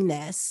making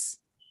this.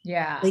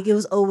 Yeah. Like, it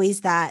was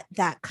always that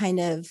kind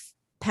of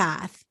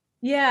path.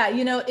 Yeah.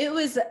 It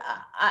was,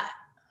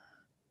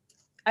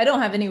 I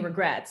don't have any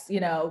regrets,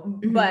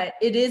 but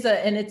it is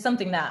and it's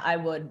something that I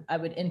would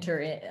enter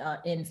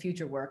in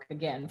future work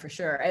again, for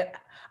sure.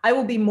 I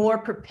will be more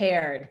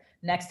prepared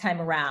next time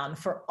around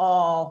for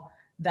all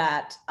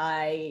that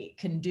I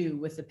can do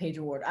with the Page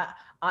Award.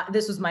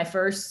 This was my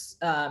first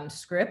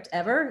script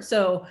ever.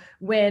 So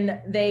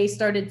when they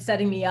started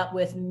setting me up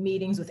with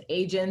meetings with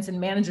agents and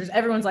managers,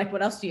 everyone's like,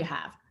 what else do you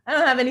have? I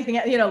don't have anything,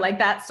 like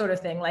that sort of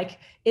thing. Like,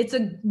 it's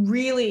a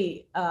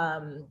really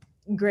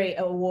great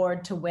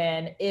award to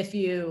win if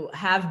you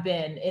have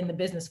been in the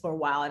business for a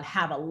while and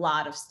have a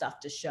lot of stuff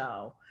to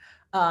show.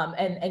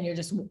 And you're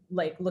just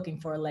like looking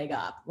for a leg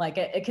up. Like,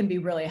 it can be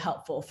really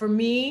helpful. For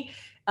me,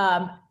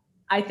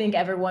 I think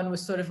everyone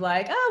was sort of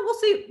like, oh, we'll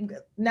see.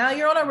 Now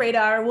you're on our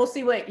radar. We'll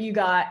see what you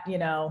got,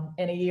 in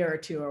a year or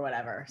two or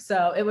whatever.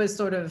 So it was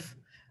sort of,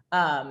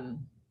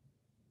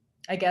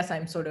 I guess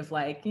I'm sort of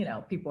like,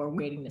 people are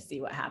waiting to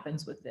see what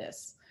happens with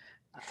this.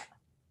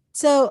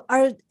 So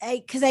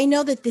because I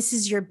know that this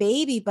is your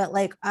baby, but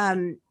like,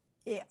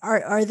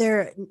 are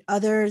there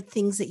other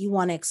things that you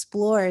want to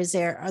explore?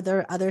 Are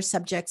there other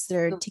subjects that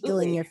are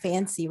tickling your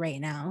fancy right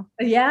now?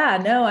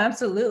 Yeah, no,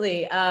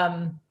 absolutely.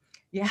 I'm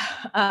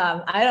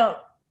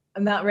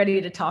not ready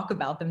to talk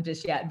about them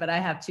just yet, but I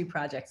have 2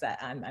 projects that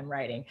I'm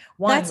writing.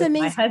 One That's with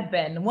amazing. my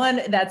husband,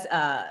 one that's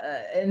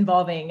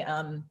involving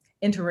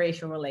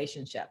interracial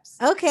relationships.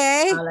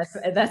 Okay.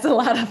 That's a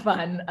lot of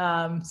fun.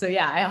 So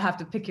yeah, I'll have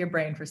to pick your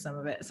brain for some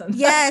of it sometime.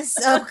 Yes.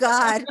 Oh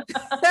God.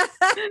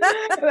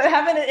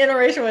 Having an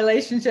interracial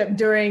relationship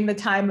during the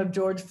time of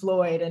George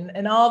Floyd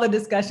and all the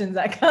discussions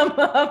that come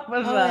up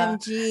with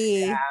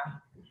OMG. yeah.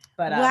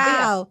 But,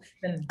 wow.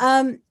 but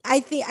yeah. I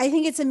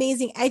think it's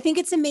amazing. I think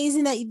it's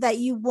amazing that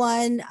you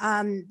won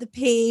the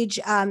Page.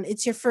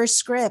 It's your first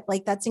script.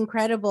 Like, that's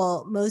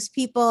incredible. Most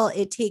people,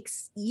 it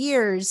takes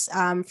years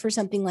for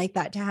something like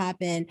that to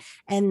happen.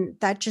 And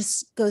that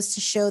just goes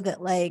to show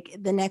that, like,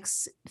 the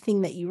next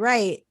thing that you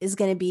write is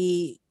going to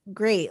be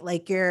great.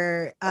 Like,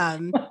 you're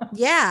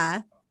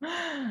yeah.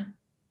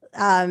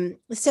 So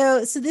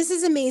this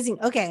is amazing.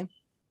 Okay.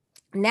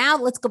 Now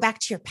let's go back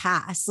to your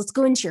past. Let's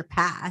go into your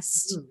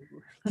past. Ooh.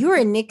 You were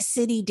a Knicks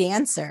City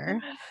Dancer.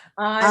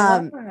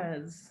 I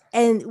was.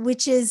 And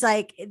which is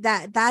like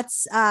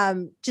that's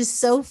just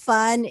so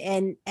fun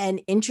and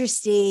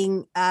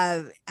interesting.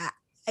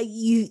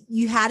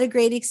 You had a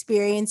great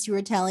experience, you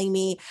were telling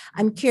me.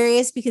 I'm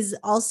curious because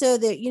also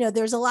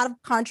there's a lot of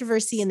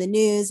controversy in the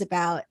news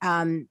about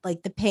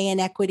like the pay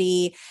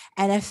inequity.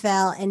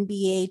 NFL,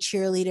 NBA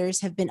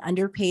cheerleaders have been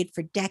underpaid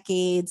for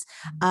decades.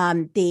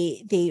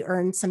 They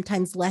earn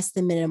sometimes less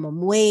than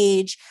minimum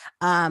wage.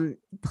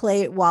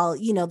 While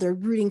they're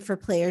rooting for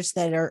players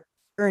that are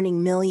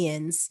earning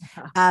millions.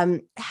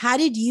 How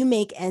did you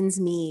make ends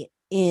meet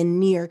in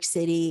New York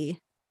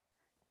City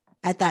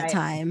at that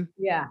time?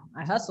 Yeah,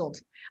 I hustled.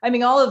 I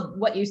mean, all of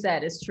what you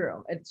said is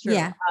true. It's true.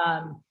 Yeah.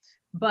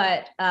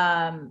 But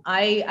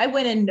I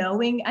went in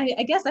knowing,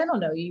 I guess, I don't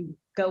know, you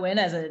go in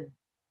as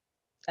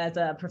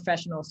a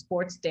professional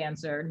sports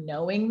dancer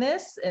knowing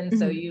this. And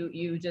so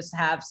you just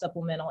have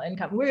supplemental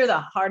income. We're the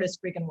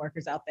hardest freaking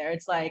workers out there.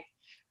 It's like,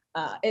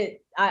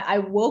 I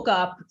woke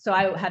up, so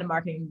I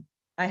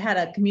had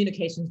a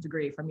communications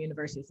degree from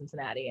University of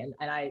Cincinnati, and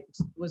I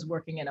was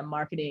working in a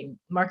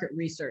market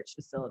research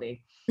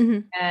facility.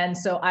 And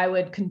so I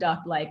would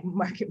conduct like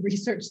market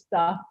research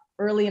stuff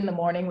early in the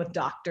morning with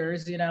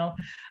doctors, so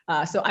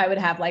I would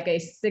have like a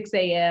 6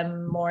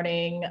 a.m.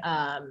 morning.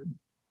 God,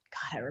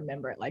 I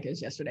remember it like it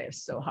was yesterday. It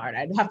was so hard.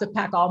 I'd have to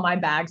pack all my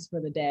bags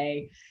for the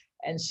day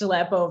and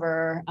schlep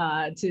over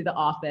to the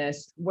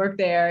office, work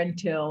there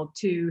until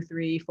 2,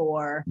 3,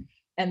 4.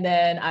 And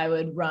then I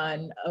would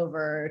run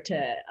over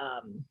to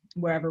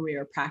wherever we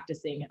were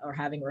practicing or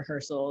having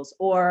rehearsals,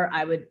 or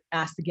I would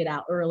ask to get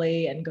out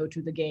early and go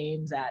to the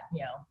games at,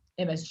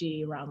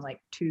 MSG around like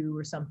 2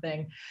 or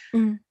something.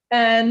 And,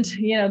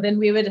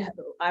 then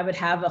I would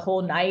have a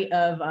whole night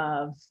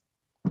of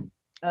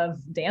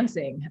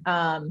dancing.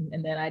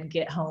 And then I'd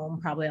get home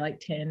probably like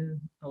 10,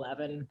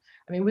 11.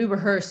 I mean, we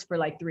rehearsed for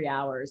like 3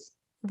 hours.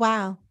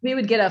 Wow. We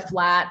would get a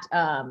flat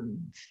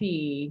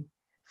fee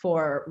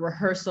for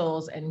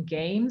rehearsals and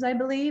games, I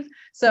believe.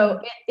 So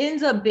it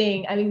ends up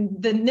being, I mean,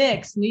 the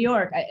Knicks, New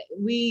York,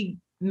 we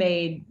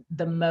made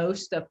the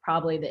most of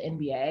probably the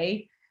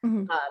NBA,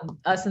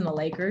 us and the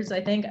Lakers, I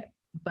think,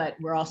 but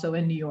we're also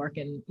in New York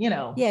and,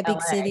 yeah, LA,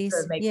 big cities. so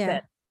it makes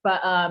sense.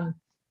 But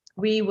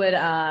we would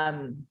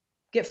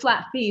get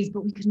flat fees,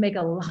 but we could make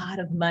a lot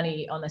of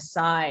money on the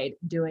side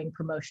doing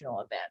promotional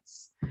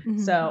events.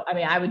 So, I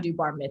mean, I would do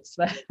bar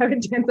mitzvah. I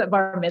would dance at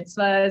bar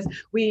mitzvahs.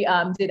 We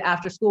did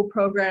after school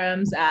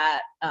programs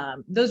at,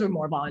 those were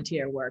more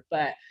volunteer work,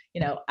 but,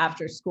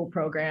 after school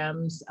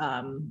programs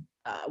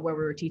where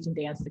we were teaching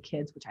dance to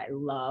kids, which I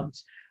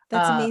loved.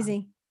 That's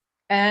amazing.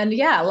 And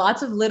yeah,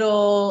 lots of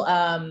little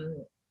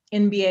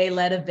NBA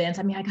led events.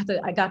 I mean,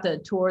 I got to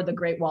tour the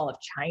Great Wall of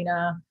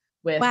China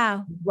with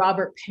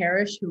Robert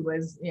Parrish, who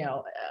was,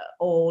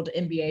 old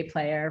NBA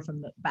player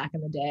from back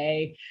in the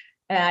day.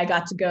 And I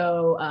got to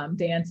go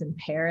dance in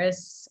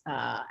Paris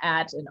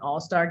at an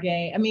all-star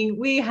game. I mean,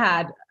 we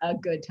had a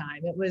good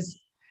time. It was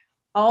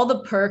all the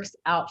perks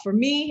for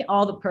me,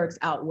 all the perks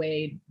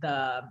outweighed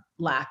the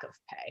lack of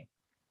pay.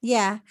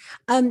 Yeah.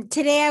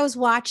 Today I was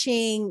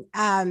watching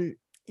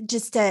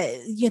just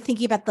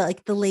thinking about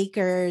the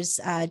Lakers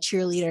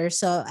cheerleader.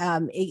 So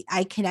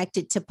I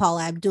connected to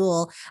Paula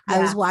Abdul. Yeah. I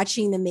was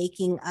watching the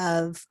making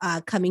of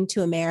Coming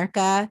to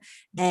America,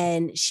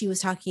 and she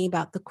was talking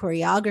about the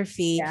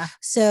choreography. Yeah.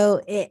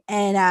 So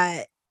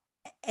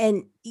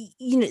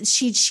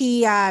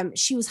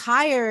she was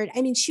hired.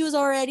 I mean, she was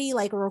already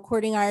like a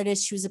recording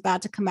artist. She was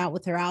about to come out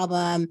with her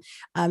album.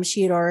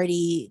 She had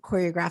already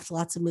choreographed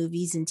lots of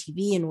movies and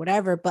TV and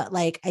whatever. But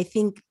like, I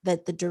think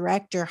that the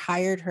director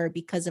hired her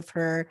because of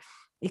her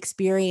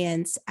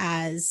experience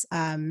as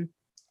a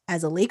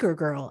Laker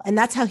girl. And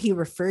that's how he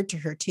referred to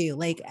her too.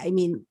 Like, I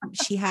mean,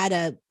 she had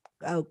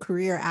a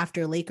career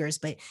after Lakers,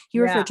 but he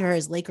referred to her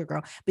as Laker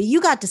girl. But you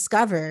got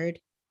discovered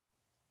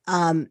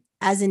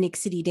as a Knicks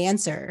City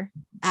Dancer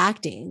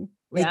acting,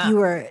 like you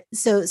were,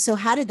 so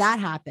how did that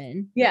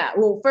happen? Yeah,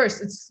 well,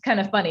 first it's kind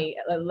of funny,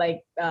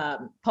 like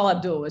Paula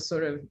Abdul was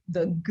sort of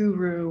the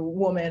guru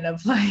woman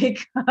of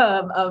like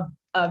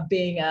of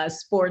being a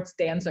sports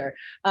dancer,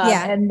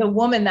 and the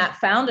woman that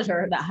founded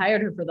her, that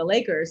hired her for the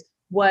Lakers,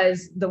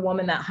 was the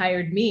woman that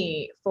hired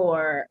me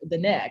for the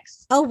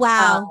Knicks. Oh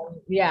wow.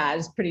 Yeah, it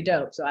was pretty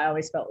dope. So I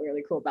always felt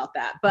really cool about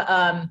that.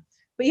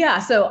 But yeah,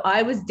 so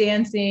I was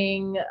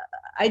dancing.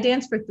 I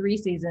danced for 3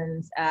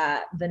 seasons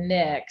at the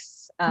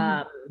Knicks.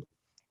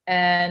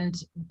 And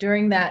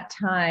during that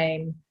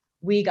time,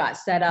 we got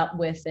set up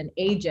with an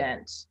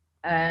agent,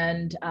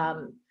 and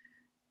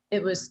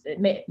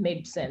it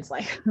made sense.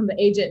 Like the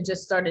agent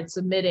just started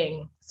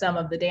submitting some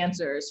of the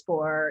dancers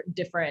for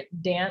different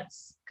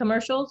dance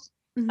commercials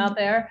out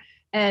there.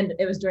 And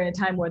it was during a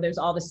time where there's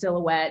all the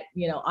Silhouette,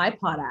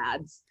 iPod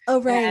ads.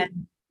 Oh, right.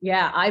 And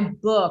yeah, I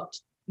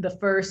booked the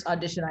first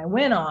audition I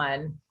went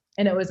on,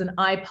 and it was an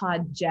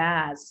iPod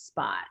jazz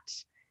spot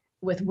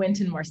with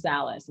Wynton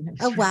Marsalis. And it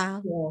was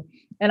wow. Cool.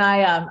 And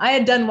I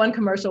had done one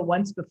commercial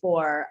once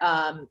before.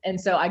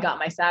 And so I got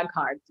my SAG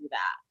card through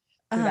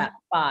that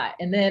spot.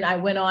 And then I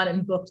went on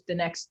and booked the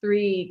next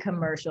 3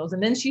 commercials.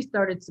 And then she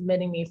started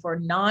submitting me for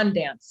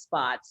non-dance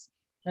spots.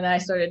 And I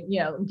started,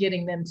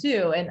 getting them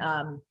too.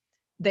 And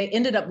they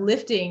ended up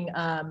lifting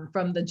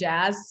from the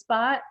jazz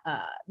spot.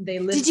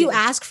 Did you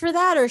ask for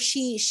that, or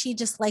she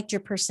just liked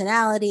your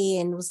personality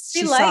and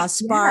she saw a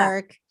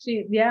spark?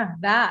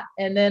 That.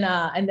 And then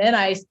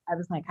I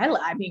was like,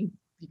 I mean,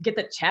 you get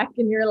the check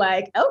and you're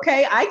like,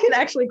 okay, I can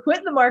actually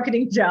quit the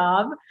marketing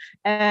job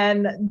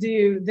and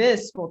do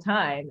this full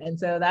time. And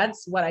so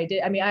that's what I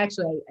did. I mean, I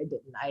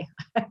didn't.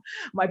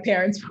 My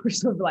parents were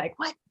sort of like,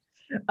 what?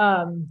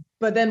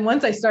 But then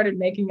once I started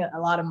making a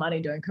lot of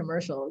money doing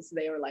commercials,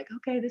 they were like,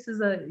 okay, this is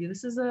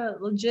a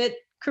legit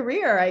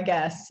career, I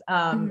guess.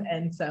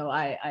 And so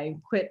I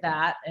quit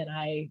that, and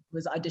I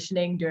was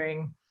auditioning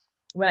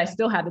when I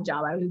still had the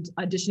job. I was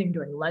auditioning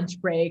during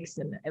lunch breaks,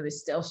 and I was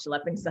still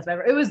schlepping stuff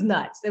over. It was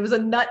nuts. It was a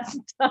nuts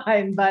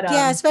time, but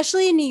yeah,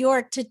 especially in New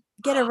York, to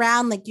get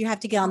around, like you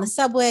have to get on the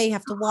subway, you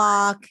have to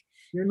walk.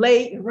 You're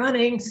late, you're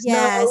running,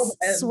 snow,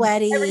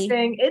 sweaty,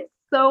 everything. It's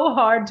so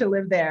hard to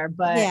live there,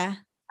 but yeah.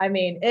 I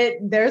mean,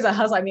 there's a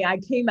hustle. I mean, I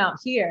came out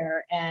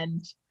here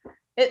and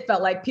it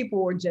felt like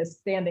people were just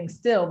standing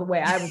still the way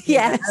I was.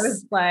 Yes. I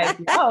was like,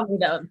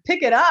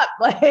 pick it up,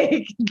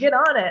 like get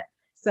on it.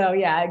 So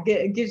yeah,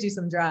 it gives you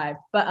some drive.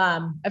 But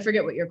I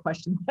forget what your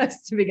question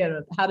was to begin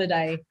with. How did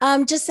I?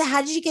 Just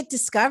how did you get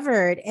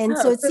discovered? And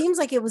so it seems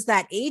like it was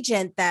that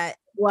agent that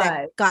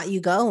got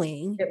you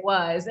going. It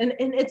was, and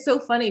it's so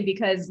funny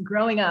because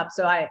growing up,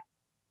 so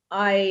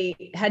I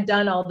had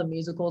done all the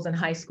musicals in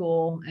high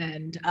school,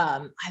 and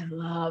I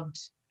loved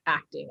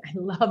acting. I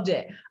loved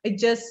it. I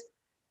just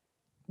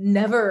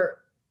never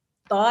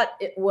thought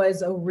it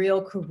was a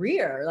real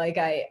career. Like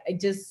I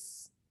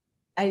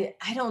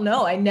don't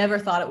know. I never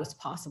thought it was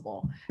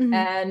possible.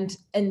 And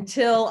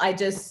until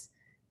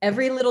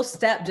every little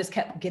step just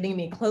kept getting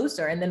me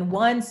closer. And then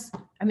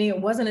it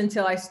wasn't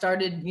until I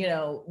started,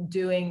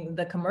 doing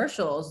the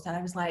commercials that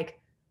I was like,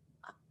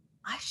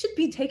 I should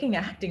be taking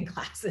acting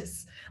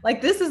classes.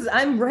 Like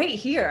I'm right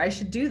here. I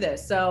should do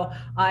this. So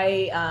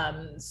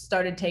I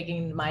started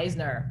taking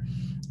Meisner,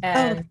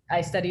 and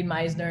I studied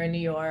Meisner in New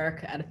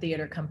York at a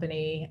theater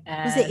company.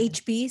 And was it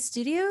HB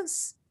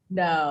Studios?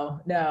 No.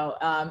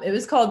 It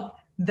was called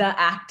The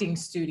Acting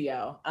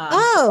Studio.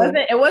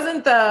 It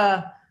wasn't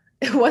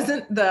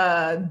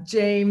the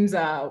James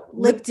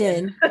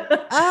Lipton.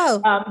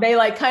 They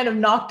like kind of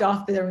knocked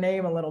off their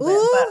name a little bit.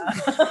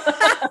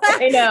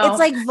 But, I know. It's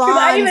like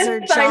Vaughn's or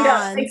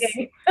John's.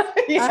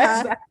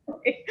 Exactly.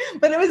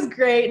 But it was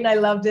great, and I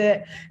loved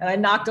it. And I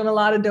knocked on a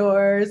lot of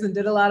doors and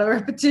did a lot of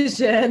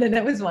repetition, and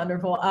it was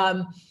wonderful.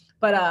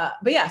 but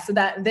yeah, so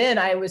that then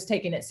I was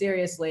taking it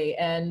seriously,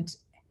 and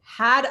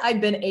had I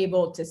been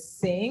able to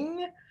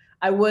sing,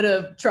 I would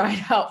have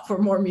tried out for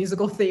more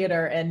musical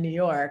theater in New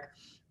York,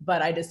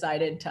 but I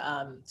decided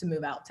to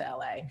move out to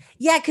LA.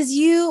 Yeah, because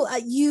you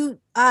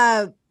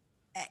had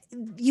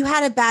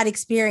a bad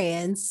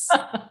experience.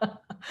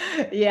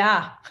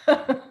 Yeah.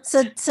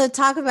 So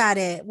talk about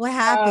it. What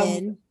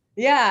happened?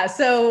 Yeah,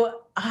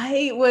 so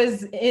I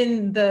was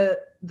in the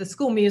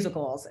school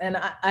musicals, and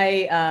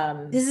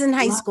This is in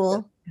high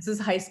school. This is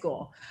high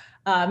school.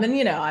 And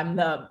I'm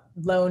the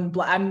lone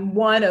I'm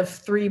one of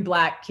 3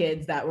 Black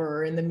kids that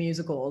were in the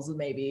musicals,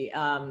 maybe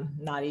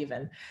not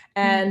even.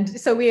 And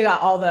so we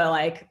got all the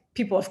like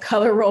people of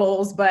color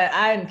roles, but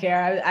I didn't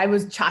care. I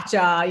was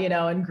Cha-Cha,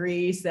 in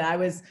Grease. I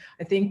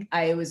think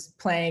I was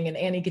playing an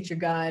Annie Get Your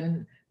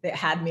Gun that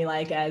had me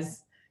like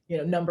as,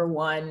 number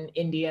 1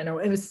 Indian,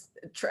 or it was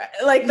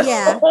like,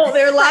 yeah.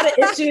 There are a lot of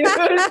issues,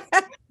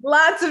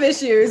 lots of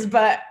issues,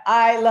 but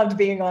I loved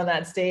being on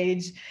that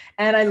stage,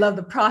 and I love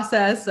the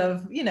process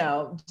of,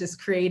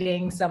 just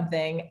creating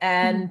something.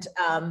 And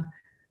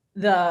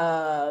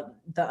the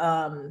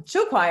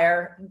show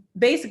choir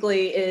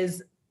basically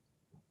is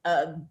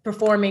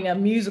performing a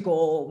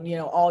musical,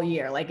 all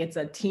year. Like it's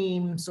a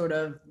team sort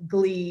of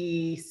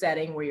glee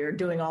setting where you're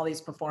doing all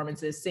these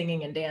performances,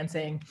 singing and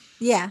dancing.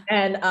 Yeah.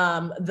 And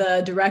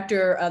the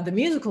director of the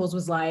musicals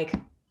was like,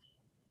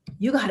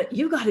 you got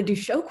to do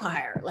show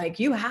choir. Like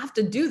you have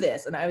to do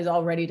this. And I was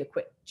all ready to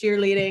quit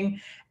cheerleading,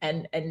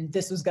 and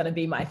this was going to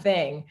be my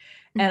thing.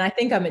 And I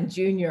think I'm a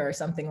junior or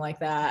something like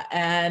that.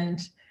 And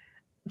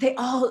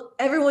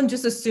everyone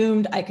just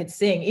assumed I could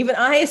sing. Even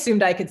I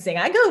assumed I could sing.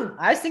 I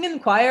was singing in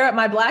choir at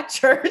my Black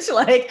church.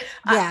 Like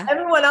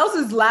everyone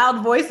else's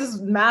loud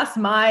voices masked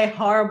my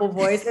horrible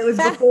voice. It was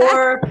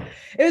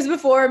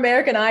before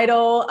American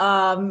Idol.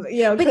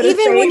 But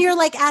even when you're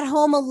like at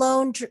home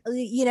alone,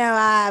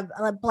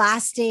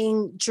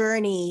 blasting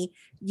Journey,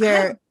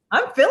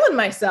 I'm feeling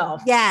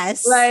myself.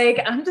 Yes.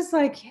 Like, I'm just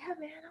like, yeah,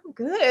 man, I'm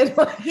good.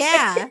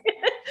 Yeah.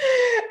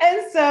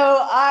 And so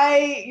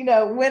I,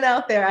 went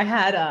out there. I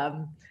had,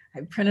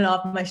 I printed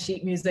off my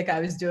sheet music.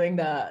 I was doing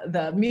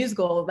the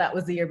musical that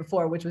was the year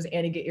before, which was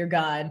Annie Get Your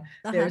Gun.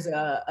 There's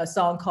a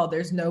song called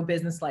There's No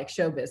Business Like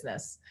Show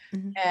Business.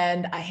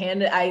 And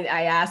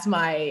I asked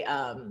my,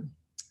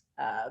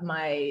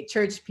 my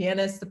church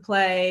pianist to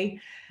play,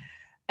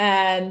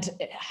 and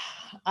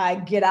I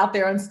get out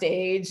there on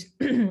stage,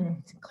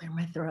 clear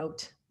my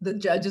throat. The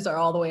judges are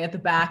all the way at the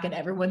back, and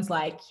everyone's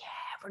like,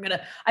 yeah,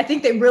 I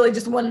think they really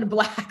just wanted a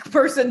Black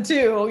person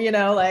too,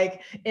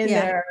 like in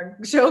their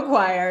show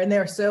choir, and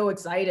they're so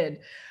excited.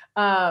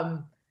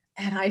 And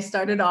I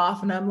started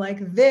off, and I'm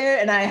like there,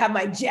 and I have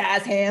my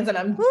jazz hands, and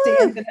I'm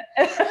dancing,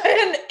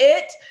 and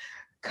it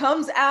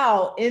comes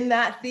out in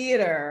that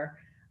theater.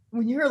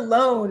 When you're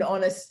alone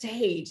on a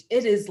stage,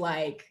 it is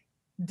like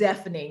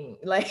deafening.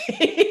 Like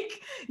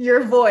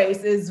your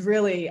voice is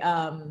really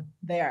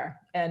there,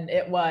 and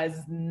it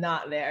was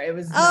not there. It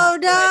was no.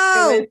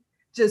 It was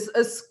just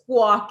a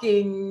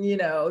squawking,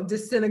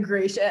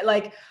 disintegration.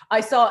 Like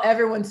I saw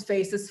everyone's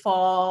faces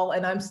fall,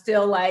 and I'm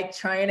still like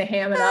trying to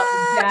ham it up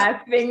with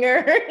jazz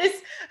fingers.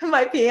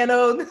 My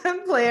piano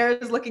player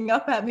is looking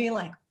up at me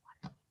like,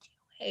 what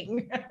are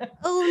you doing?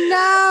 Oh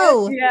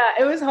no. Yeah,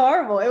 it was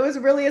horrible. It was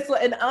really,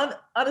 and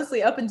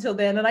honestly, up until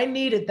then, and I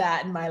needed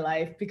that in my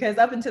life, because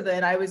up until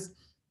then I was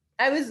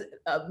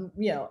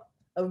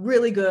a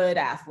really good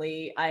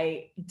athlete.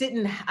 I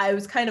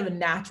was kind of a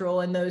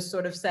natural in those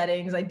sort of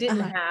settings. I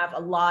didn't have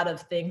a lot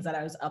of things that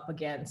I was up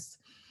against.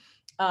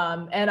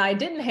 And I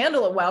didn't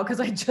handle it well, because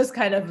I just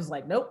kind of was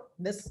like, nope,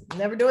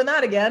 never doing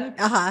that again.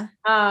 So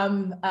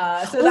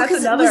that's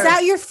another. Was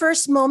that your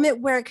first moment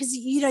where, because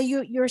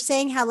you were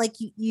saying how like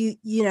you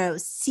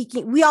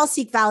seeking, we all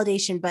seek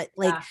validation, but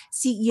like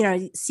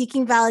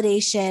seeking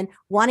validation,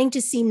 wanting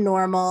to seem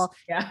normal.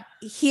 Yeah.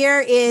 Here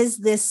is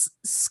this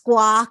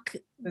squawk,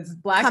 this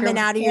Black coming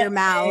out of your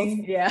mouth.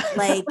 Yeah.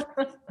 Like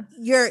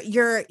you're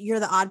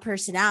the odd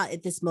person out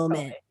at this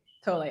moment.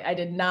 Totally.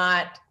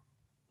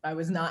 I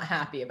was not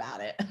happy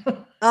about it.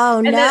 Oh,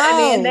 and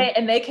no.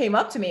 Then, they came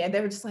up to me, and they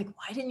were just like,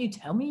 why didn't you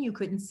tell me you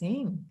couldn't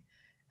sing?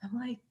 I'm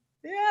like,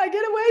 yeah,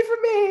 get away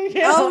from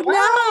me. Oh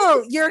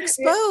no, you're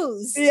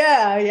exposed.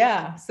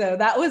 Yeah. So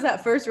that was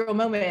that first real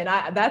moment.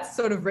 And that's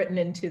sort of written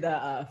into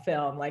the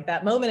film, like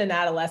that moment in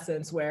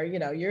adolescence where,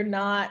 you're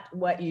not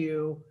what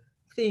you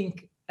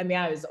think. I mean,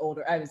 I was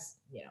older. I was,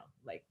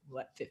 like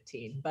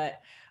 15, but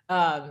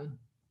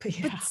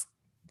yeah,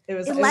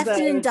 it left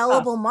an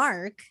indelible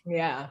mark.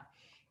 Yeah.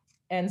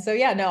 And so,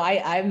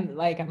 I'm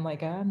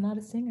not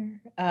a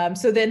singer.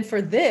 So then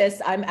for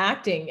this, I'm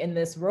acting in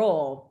this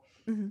role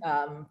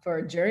for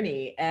a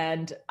Journey,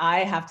 and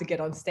I have to get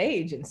on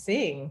stage and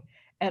sing.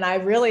 And I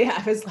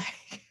was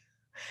like,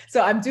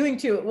 so I'm doing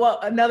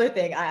another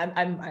thing,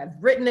 I've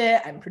written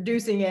it, I'm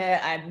producing it,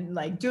 I'm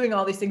like doing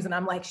all these things. And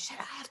I'm like, shit,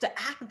 I have to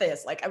act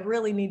this. Like, I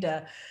really need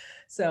to.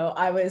 So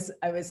I was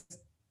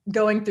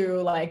going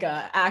through like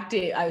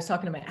acting. I was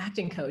talking to my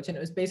acting coach, and it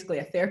was basically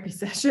a therapy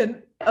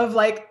session of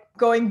like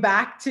going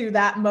back to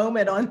that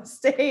moment on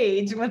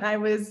stage when I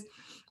was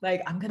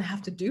like, I'm going to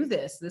have to do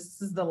this.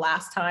 This is the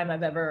last time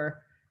I've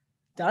ever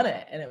done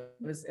it. And it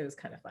was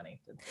kind of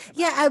funny.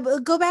 Yeah, I will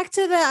go back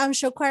to the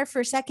show choir for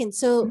a second.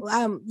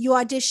 So you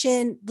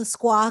auditioned, the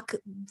squawk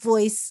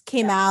voice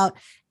came out,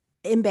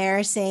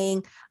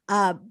 embarrassing.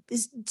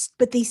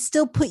 But they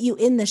still put you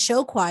in the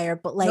show choir,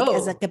 but like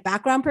as like a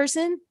background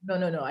person?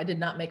 No. I did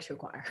not make show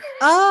choir.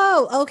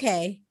 Oh,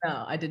 okay.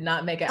 No, I did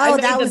not make it. Oh,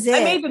 that was it.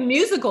 I made the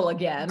musical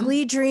again.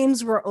 Glee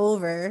dreams were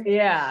over.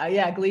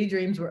 Yeah. Glee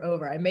dreams were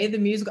over. I made the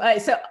musical.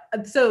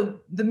 So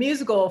the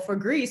musical for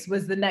Grease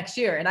was the next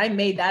year, and I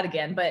made that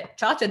again. But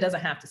Cha-Cha doesn't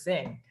have to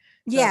sing.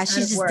 So yeah,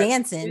 she's just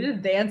dancing. She's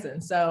just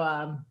dancing.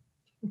 So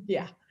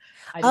yeah.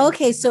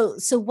 Okay, so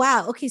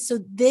wow. Okay, so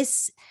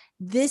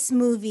this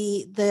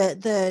movie,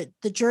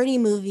 the Journey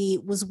movie,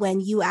 was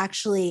when you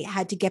actually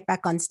had to get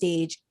back on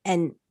stage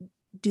and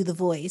do the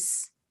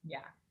voice. Yeah.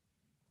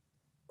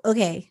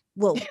 Okay.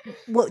 Well,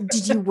 what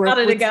did you work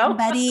with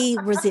somebody?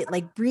 Was it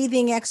like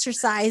breathing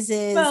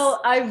exercises?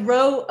 Well, I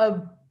wrote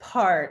a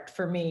part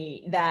for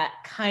me that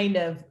kind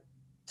of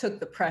took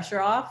the pressure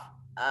off.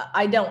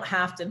 I don't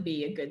have to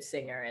be a good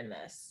singer in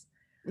this.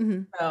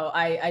 Mm-hmm. So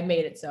I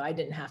made it so I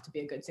didn't have to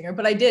be a good singer,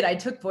 but I did. I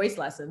took voice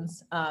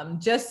lessons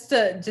just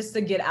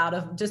to get out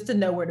of, just to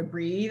know where to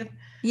breathe.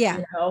 Yeah.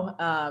 You know,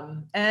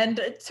 and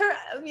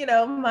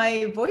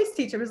my voice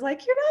teacher was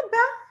like, "You're not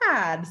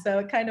bad." So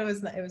it kind of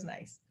was. It was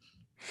nice.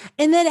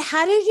 And then,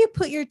 how did you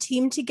put your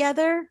team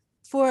together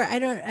for? I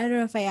don't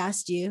know if I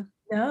asked you.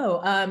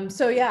 No.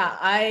 So yeah,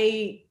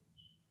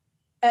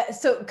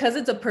 because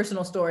it's a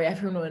personal story,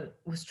 everyone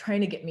was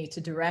trying to get me to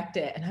direct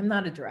it, and I'm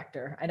not a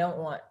director. I don't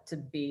want to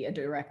be a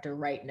director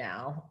right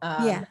now.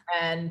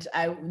 And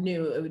I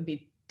knew it would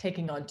be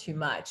taking on too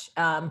much.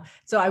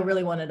 So I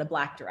really wanted a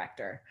Black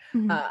director.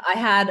 Mm-hmm.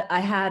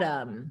 I had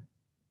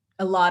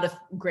a lot of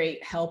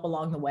great help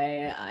along the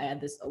way. I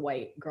had a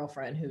white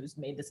girlfriend who's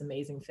made this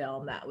amazing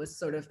film that was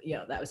sort of,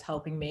 that was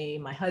helping me.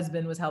 My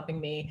husband was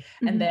helping me.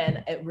 Mm-hmm. And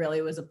then it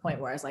really was a point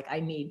where I was like, I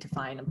need to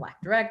find a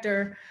Black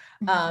director.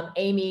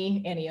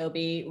 Amy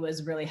Aniobi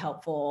was really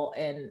helpful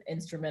and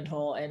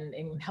instrumental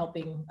in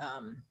helping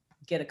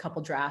get a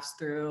couple drafts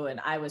through. And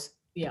I was,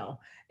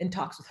 in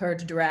talks with her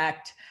to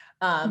direct.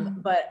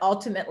 But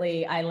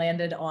ultimately I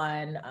landed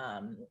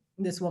on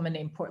this woman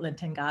named Portland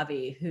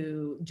Tengavi,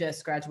 who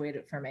just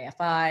graduated from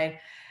AFI.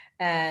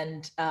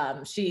 And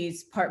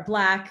she's part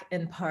Black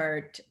and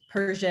part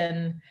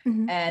Persian.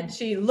 Mm-hmm. And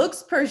she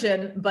looks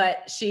Persian,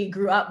 but she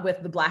grew up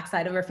with the Black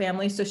side of her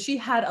family. So she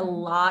had a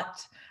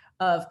lot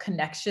of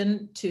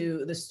connection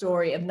to the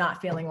story of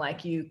not feeling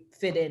like you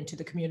fit into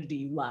the community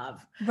you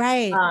love.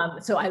 Right.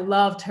 So I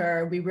loved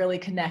her. We really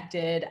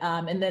connected.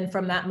 And then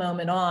from that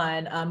moment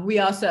on, I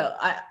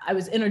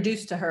was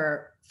introduced to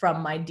her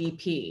from my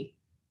DP,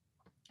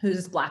 who's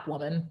this Black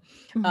woman,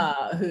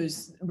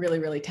 who's really,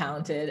 really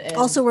talented. And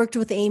also worked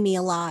with Amy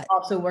a lot.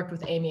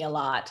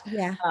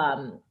 Yeah.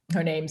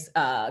 Her name's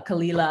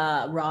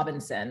Kalila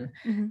Robinson.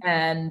 Mm-hmm.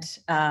 And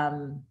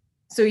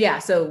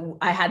so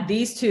I had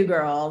these two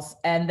girls,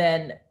 and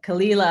then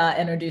Kalila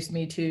introduced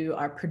me to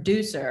our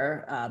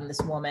producer,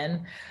 this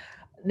woman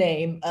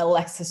named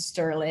Alexis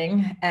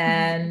Sterling.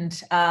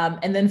 And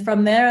then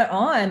from there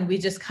on, we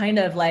just kind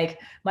of like,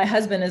 my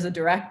husband is a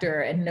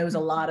director and knows a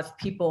lot of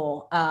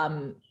people.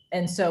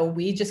 And so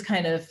we just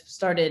kind of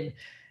started,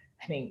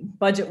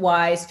 budget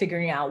wise,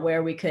 figuring out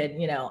where we could,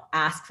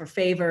 ask for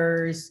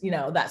favors,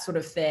 that sort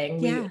of thing.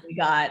 Yeah. We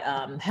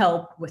got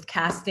help with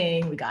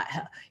casting. We got,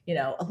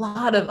 a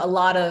lot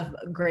of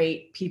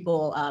great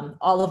people.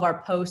 All of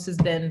our posts has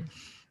been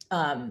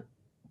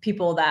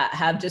people that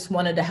have just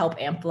wanted to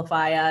help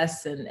amplify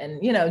us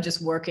and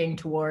just working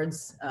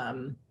towards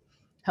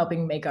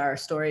helping make our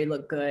story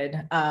look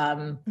good.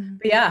 But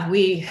yeah,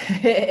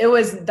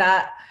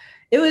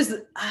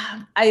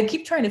 I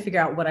keep trying to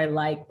figure out what I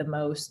like the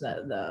most,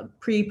 the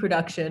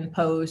pre-production,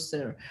 post,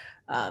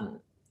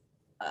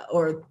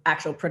 or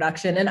actual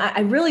production. And I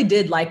really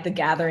did like the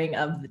gathering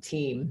of the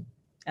team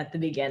at the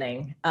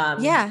beginning.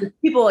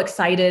 People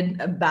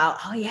excited about,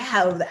 oh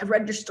yeah, I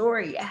read your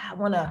story. Yeah, I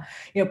want to,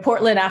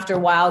 Portland after a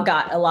while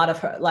got a lot of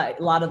her, like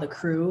a lot of the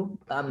crew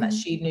that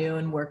she knew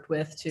and worked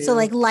with too. So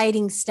like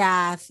lighting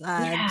staff,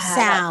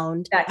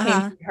 sound. That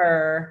came from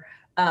her.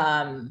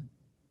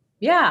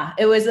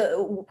 It was,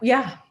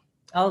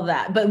 all of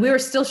that. But we were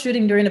still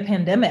shooting during a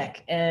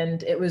pandemic,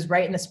 and it was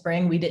right in the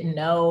spring. We didn't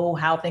know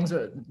how things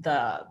were,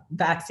 the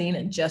vaccine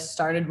had just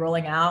started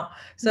rolling out.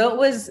 So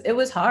it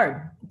was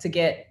hard to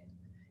get,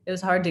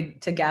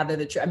 to gather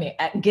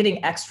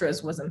getting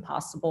extras was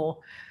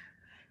impossible.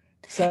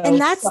 So,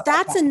 and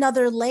that's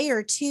another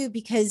layer too,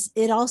 because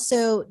that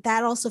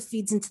also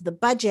feeds into the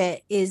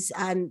budget is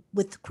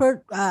with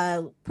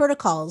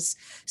protocols.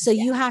 So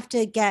you have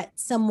to get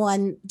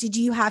someone. Did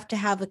you have to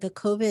have like a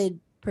COVID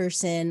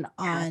person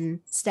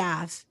on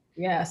staff?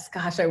 Yes.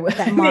 Gosh, I wish.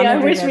 I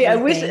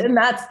wish, and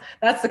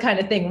that's the kind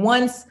of thing.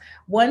 Once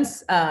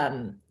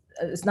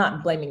it's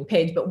not blaming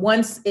Paige, but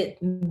once it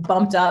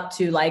bumped up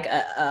to like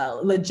a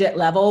legit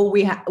level,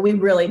 we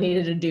really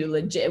needed to do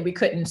legit. We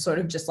couldn't sort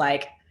of just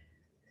like,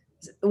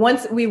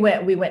 once we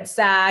went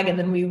SAG, and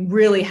then we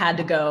really had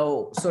to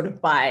go sort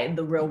of by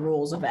the real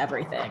rules of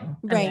everything.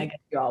 Right. I mean, I guess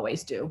you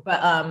always do,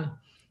 but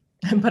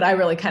I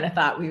really kind of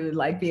thought we would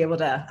like be able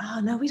to,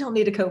 oh no, we don't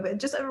need a COVID,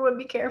 just everyone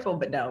be careful.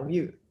 But no,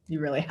 you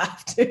really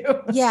have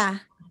to.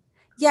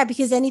 Yeah,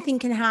 because anything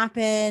can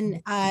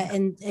happen,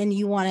 and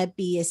you want to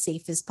be as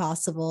safe as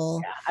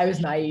possible. Yeah, I was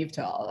naive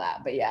to all of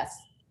that, but yes.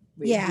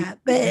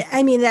 But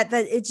I mean that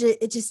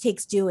it just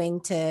takes doing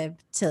to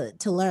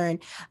learn.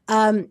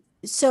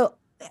 So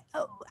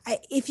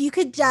if you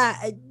could,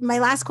 my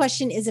last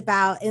question is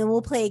about, and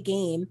we'll play a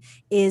game,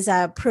 is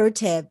pro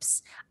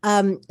tips.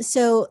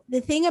 So the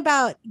thing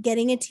about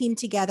getting a team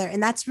together,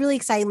 and that's really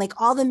exciting, like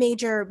all the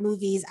major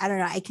movies, I don't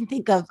know, I can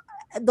think of,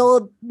 the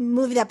old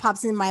movie that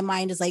pops in my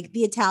mind is like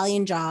The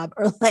Italian Job,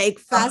 or like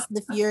Fast and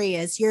the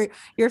Furious,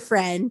 your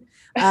friend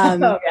in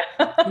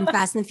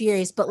Fast and the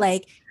Furious. But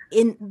like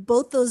in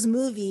both those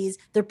movies,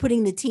 they're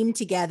putting the team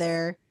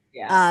together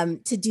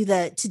to do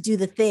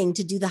the thing,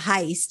 to do the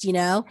heist, you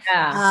know?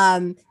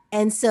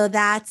 And so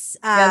that's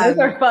those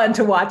are fun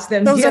to watch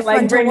them. Those are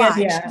fun to watch.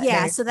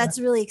 Yeah, so that's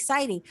really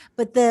exciting.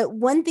 But the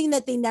one thing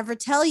that they never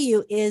tell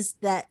you is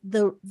that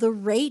the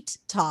rate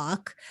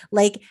talk,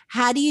 like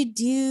how do you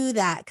do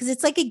that? Because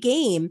it's like a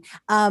game.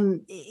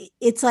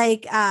 It's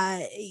like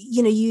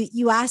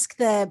you ask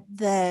the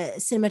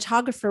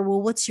cinematographer,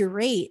 well, what's your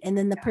rate? And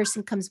then the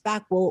person comes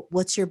back, well,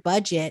 what's your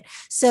budget?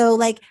 So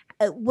like,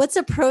 what's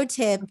a pro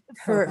tip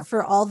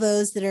for all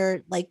those that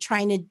are like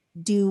trying to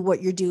do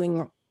what you're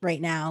doing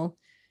right now?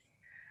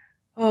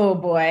 Oh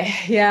boy.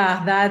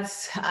 Yeah,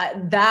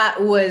 that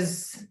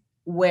was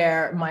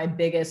where my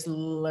biggest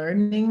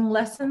learning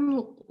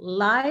lesson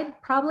lied,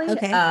 probably.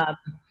 Okay.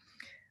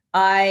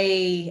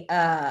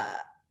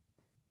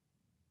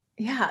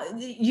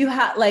 You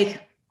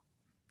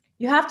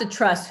have to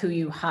trust who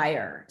you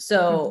hire.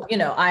 So,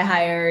 I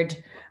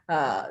hired,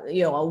 a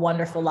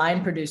wonderful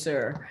line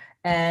producer,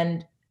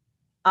 and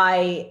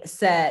I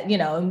said,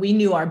 and we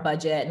knew our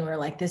budget, and we were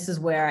like, this is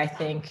where I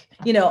think,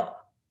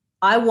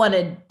 I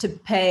wanted to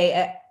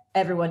pay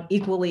everyone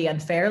equally and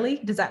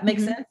fairly. Does that make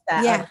sense?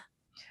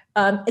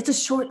 It's a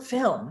short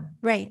film.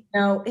 Right.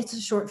 No, it's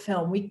a short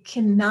film. We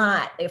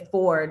cannot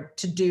afford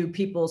to do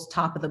people's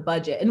top of the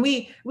budget. And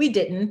we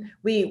didn't.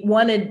 We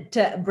wanted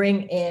to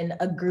bring in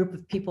a group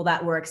of people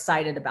that were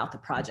excited about the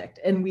project,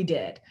 and we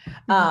did.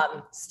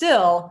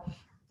 Still,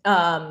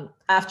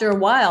 after a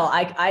while,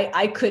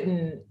 I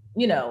couldn't,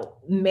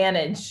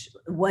 manage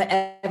what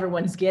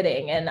everyone's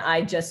getting. And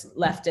I just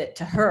left it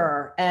to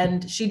her.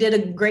 And she did a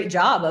great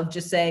job of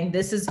just saying,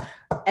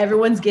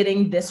 everyone's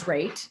getting this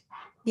rate.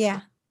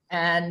 Yeah.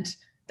 And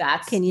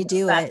can you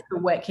do it?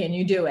 What can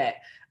you do it?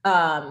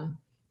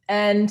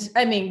 And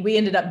I mean, we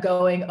ended up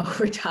going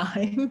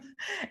overtime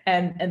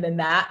and then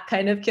that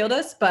kind of killed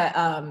us. But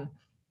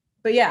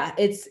yeah,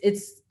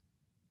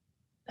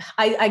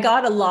 I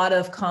got a lot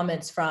of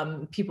comments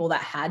from people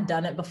that had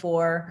done it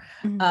before.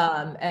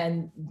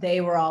 And they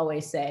were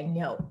always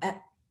saying,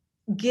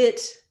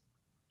 get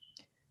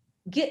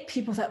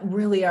people that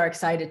really are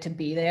excited to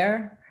be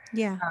there.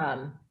 Yeah.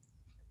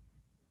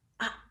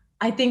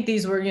 I think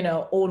these were,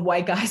 old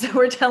white guys that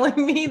were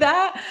telling me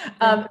that.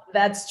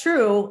 That's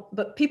true,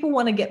 but people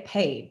want to get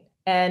paid.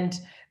 And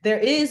there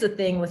is a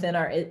thing within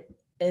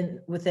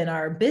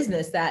our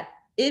business that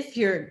if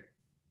you're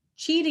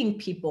cheating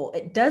people,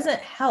 it doesn't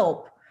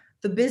help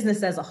the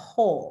business as a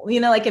whole.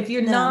 Like if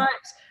you're not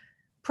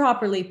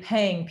properly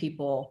paying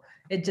people,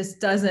 it just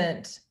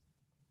doesn't,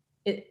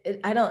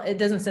 it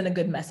doesn't send a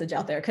good message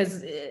out there,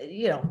 because,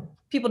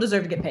 people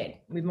deserve to get paid.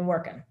 We've been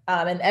working,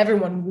 and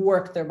everyone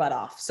worked their butt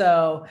off.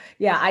 So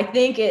yeah, I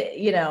think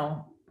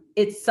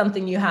it's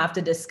something you have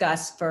to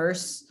discuss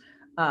first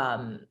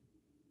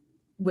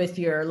with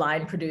your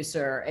line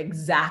producer,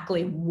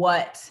 exactly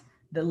what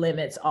the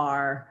limits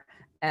are,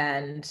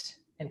 and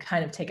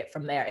kind of take it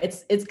from there.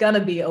 It's gonna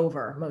be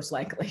over most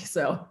likely.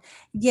 So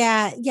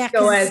yeah.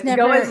 Go as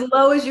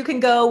low as you can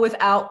go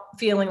without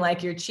feeling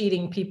like you're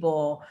cheating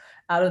people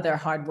out of their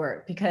hard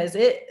work, because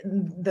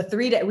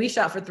we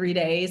shot for 3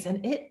 days,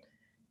 and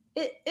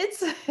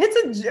it's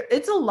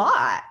a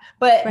lot,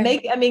 but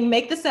right.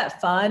 make the set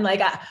fun.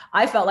 Like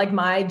I felt like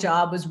my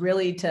job was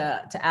really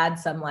to add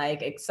some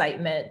like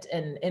excitement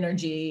and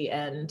energy.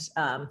 And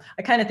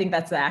I kind of think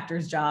that's the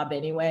actor's job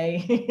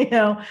anyway,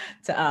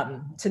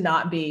 to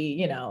not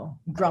be,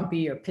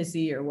 grumpy or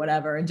pissy or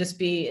whatever, and just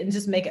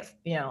make it,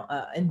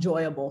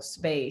 enjoyable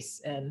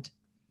space. And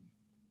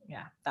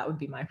yeah, that would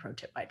be my pro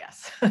tip, I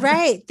guess.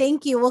 Right.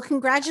 Thank you. Well,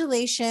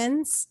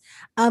 congratulations.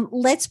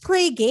 Let's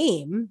play a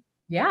game.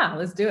 Yeah,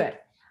 let's do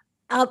it.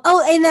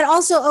 And then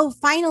also,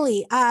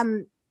 finally,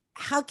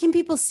 how can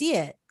people see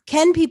it?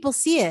 Can people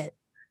see it?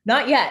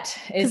 Not yet.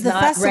 It's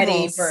not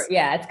ready for,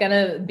 it's going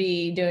to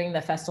be doing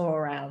the festival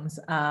rounds.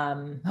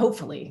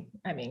 Hopefully,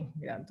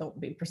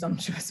 don't be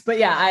presumptuous, but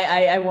yeah,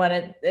 I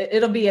want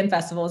it'll be in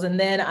festivals, and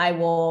then I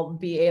will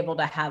be able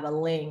to have a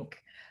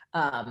link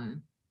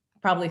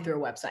probably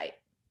through a website.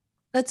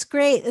 That's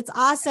great. That's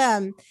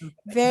awesome.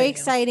 Very Video.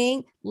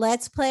 exciting.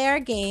 Let's play our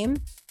game.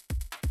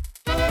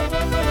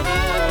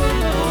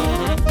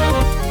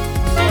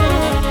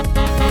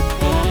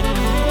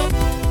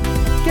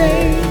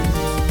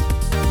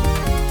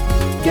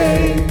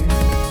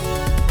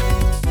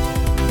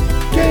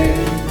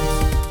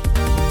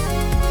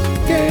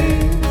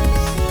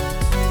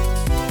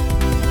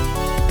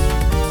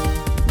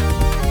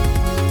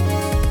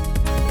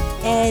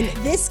 And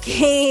this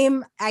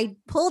game I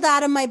pulled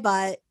out of my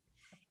butt.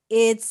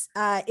 It's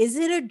is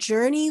it a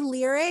Journey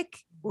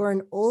lyric or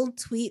an old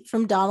tweet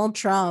from Donald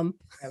Trump?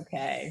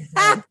 Okay.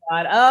 Oh,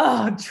 God.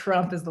 Oh,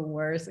 Trump is the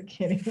worst. I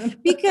can't even.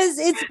 Because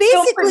it's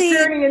basically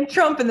Journey and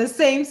Trump in the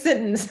same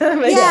sentence.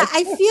 Yeah,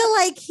 I feel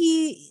like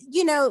he,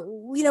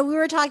 we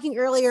were talking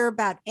earlier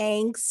about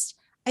angst.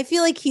 I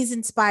feel like he's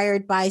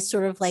inspired by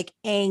sort of like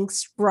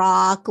angst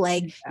rock,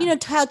 like,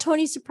 how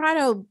Tony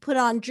Soprano put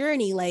on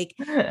Journey, like,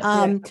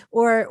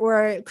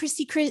 or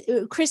Chris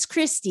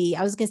Christie.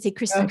 I was going to say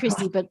Christy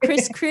Christie, but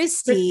Chris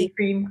Christie.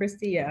 Krispy Kreme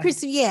Christie, yeah.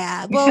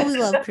 Yeah. Well, we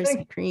love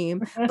Krispy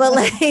Kreme, but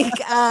like,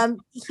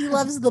 he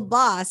loves The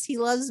Boss. He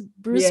loves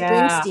Bruce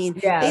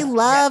Springsteen. They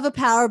love a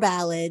power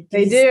ballad.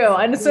 They do.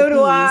 And so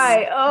do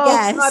I. Oh,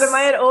 yes. God, am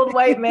I an old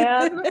white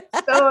man?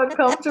 So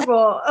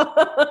uncomfortable.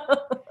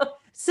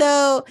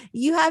 So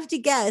you have to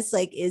guess,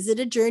 like, is it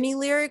a Journey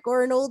lyric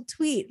or an old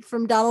tweet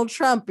from Donald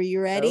Trump? Are you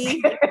ready?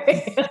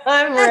 Okay.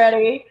 I'm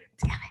ready.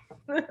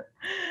 Damn it.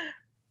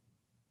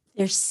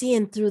 They're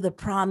seeing through the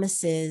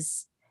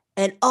promises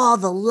and all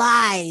the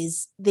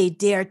lies they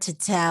dare to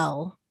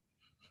tell.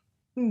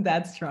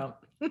 That's Trump.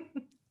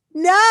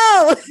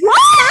 No.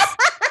 What?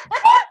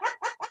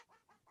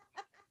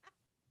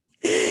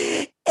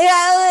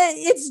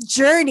 It's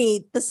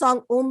Journey, the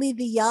song Only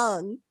the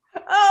Young.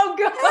 Oh,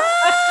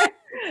 God.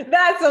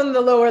 That's on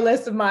the lower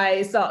list of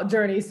my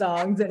Journey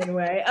songs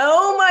anyway.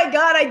 Oh my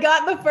God, I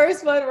got the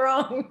first one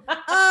wrong.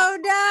 Oh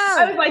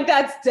no. I was like,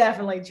 that's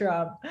definitely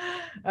Trump.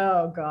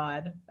 Oh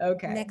God.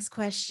 Okay. Next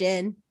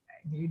question.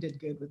 You did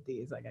good with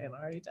these, I can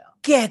already tell.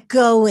 Get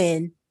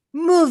going,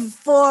 move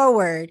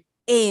forward,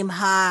 aim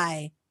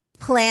high,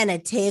 plan a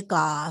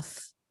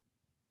takeoff.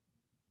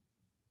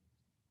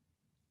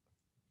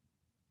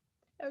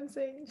 I'm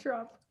saying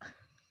Trump.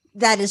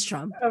 That is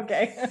Trump.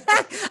 Okay.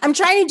 I'm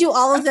trying to do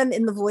all of them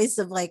in the voice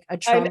of like a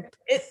Trump.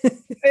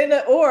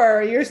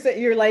 Or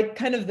you're like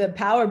kind of the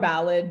power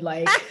ballad,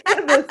 like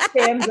the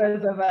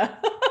stanzas of a.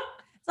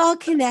 It's all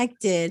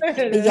connected.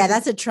 But yeah,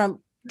 that's a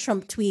Trump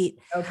tweet.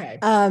 Okay.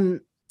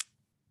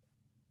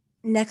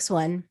 Next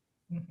one.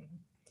 Mm-hmm.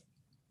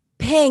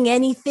 Paying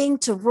anything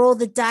to roll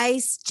the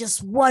dice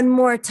just one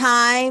more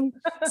time.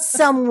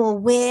 Some will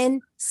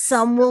win,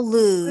 some will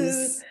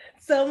lose.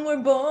 Some were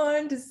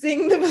born to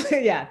sing the blues.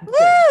 Yeah.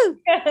 Woo!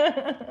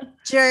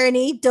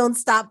 Journey, Don't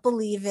Stop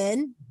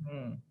Believing.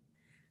 Mm-hmm.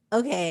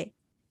 Okay.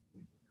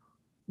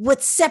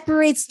 What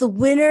separates the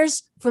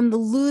winners from the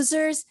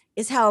losers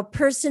is how a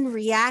person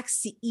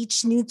reacts to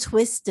each new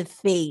twist of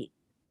fate.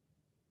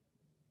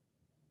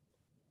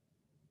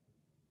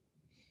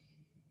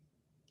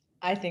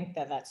 I think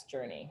that's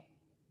Journey.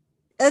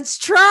 That's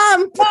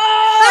Trump.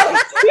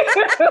 Oh!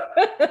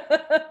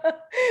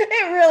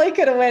 It really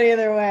could have went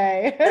either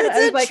way.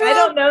 I was like, Trump. I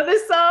don't know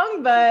this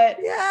song, but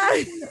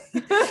yeah.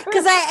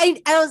 Because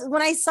I was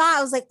when I saw it,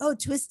 I was like, oh,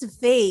 Twist of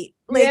Fate.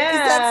 Like,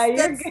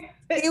 that's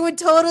they would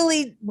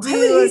totally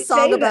do a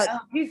song about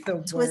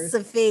Twists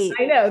of Fate.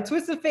 I know.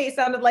 Twist of Fate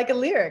sounded like a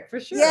lyric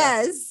for sure.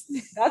 Yes.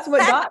 That's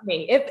what got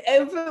me. If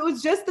it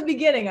was just the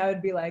beginning, I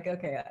would be like,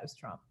 okay, that was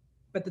Trump.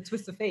 But the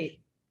Twist of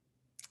Fate.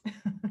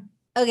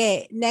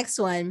 Okay, next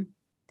one.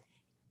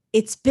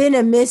 It's been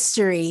a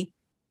mystery,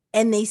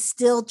 and they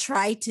still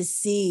try to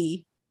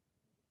see.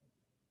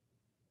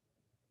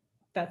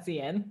 That's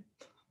the end.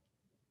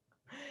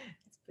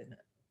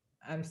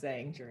 I'm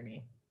saying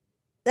Journey.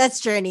 That's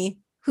Journey.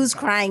 Who's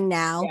crying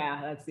now?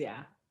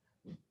 Yeah.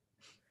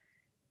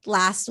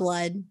 Last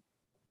one.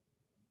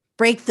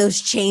 Break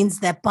those chains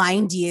that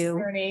bind you.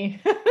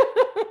 Journey.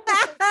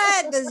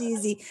 That's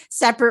easy.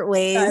 Separate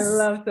Ways. I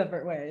love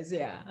Separate Ways.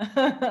 Yeah.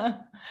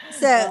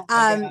 So,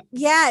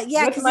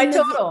 yeah. What's my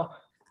total?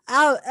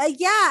 I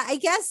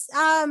guess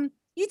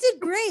you did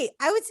great.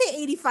 I would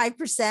say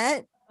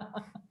 85%.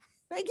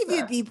 I give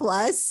you a B+.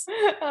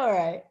 All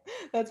right.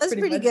 That's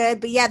pretty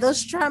good. But yeah,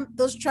 those Trump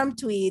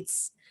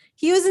tweets,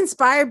 he was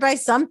inspired by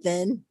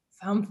something.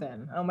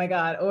 Oh my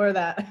God. Or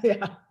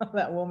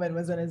that woman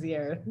was in his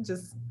ear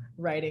just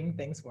writing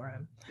things for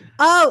him.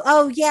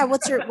 Oh yeah.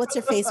 What's her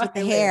face with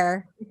the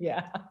hair?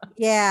 Yeah.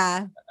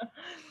 Yeah.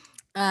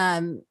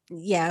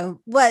 Yeah.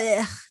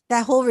 What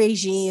that whole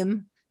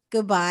regime.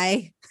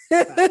 Goodbye.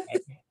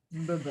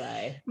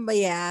 Bye-bye. But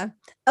yeah.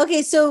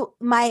 Okay, so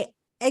my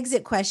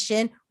exit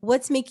question,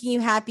 what's making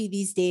you happy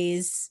these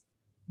days?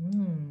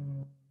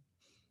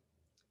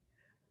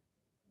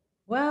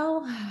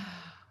 Well,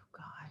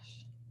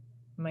 gosh.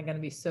 am I going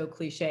to be so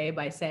cliche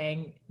by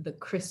saying the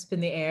crisp in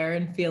the air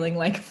and feeling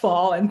like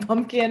fall and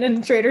pumpkin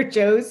and Trader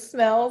Joe's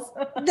smells?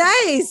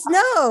 Nice.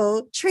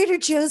 No, Trader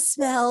Joe's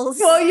smells.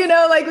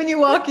 Well, like when you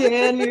walk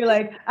in, you're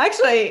like,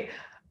 actually,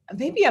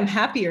 maybe I'm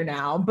happier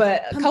now,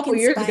 but a couple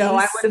years ago,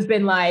 I would have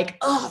been like,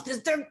 oh,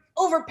 they're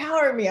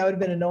overpowering me. I would have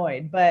been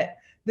annoyed. But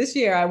this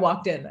year I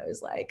walked in, I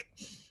was like,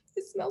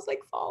 it smells like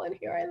fall in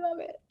here. I love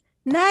it.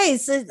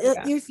 Nice.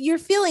 You're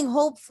feeling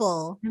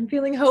hopeful. I'm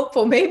feeling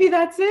hopeful. Maybe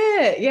that's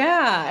it.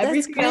 Yeah. That's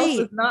Everything great. else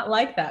was not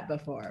like that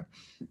before.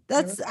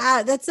 That's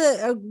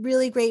a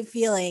really great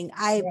feeling.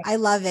 I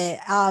love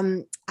it.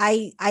 I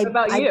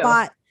about you?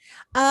 bought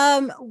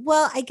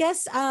well, I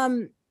guess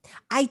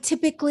I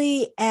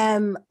typically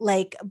am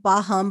like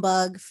bah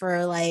humbug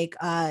for like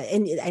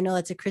and I know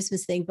that's a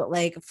Christmas thing, but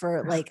like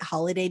for like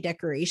holiday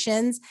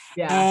decorations.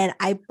 Yeah. And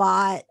I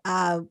bought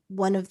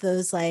one of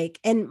those like,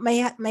 and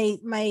my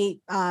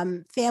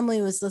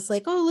family was just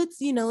like, oh,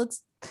 let's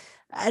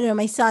I don't know,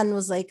 my son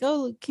was like,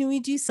 oh, can we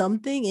do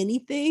something,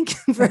 anything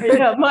for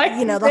the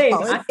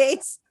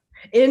holidays?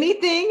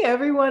 Anything,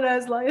 everyone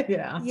has like,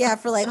 yeah,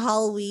 for like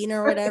Halloween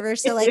or whatever.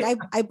 So like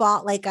I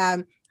bought like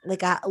a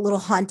little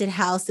haunted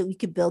house that we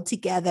could build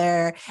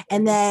together.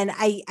 And then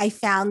I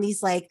found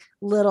these like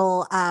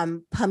little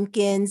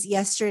pumpkins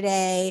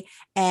yesterday,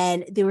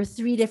 and there were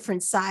 3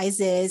 different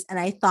sizes. And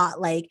I thought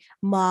like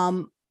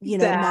mama,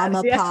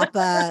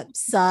 papa,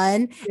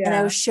 son. Yeah. And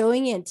I was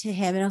showing it to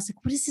him and I was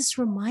like, what does this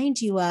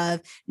remind you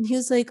of? And he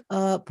was like,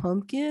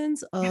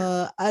 pumpkins,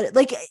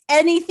 like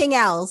anything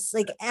else.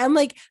 Like, I'm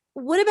like,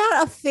 what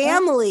about a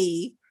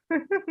family?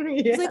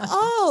 It's like,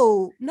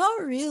 oh,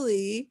 not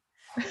really.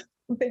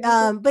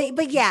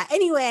 But yeah,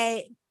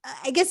 anyway,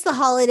 I guess the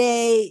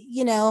holiday,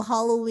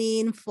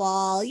 Halloween,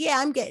 fall. Yeah,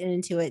 I'm getting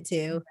into it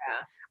too.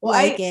 Yeah.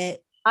 Well,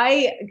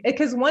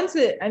 because once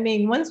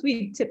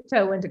we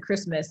tiptoe into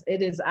Christmas,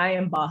 I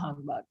am bah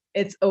humbug.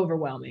 It's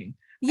overwhelming.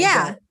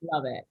 Yeah. I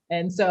love it.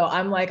 And so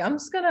I'm like, I'm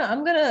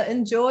gonna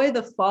enjoy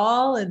the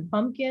fall and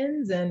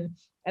pumpkins, and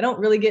I don't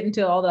really get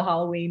into all the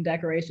Halloween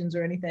decorations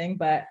or anything,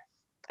 but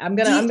I'm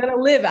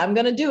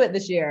gonna do it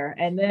this year.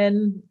 And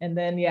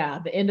then yeah,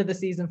 the end of the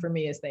season for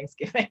me is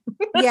Thanksgiving.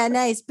 Yeah,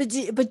 nice. But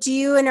do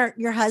you and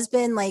your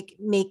husband like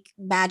make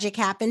magic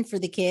happen for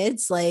the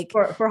kids, like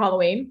for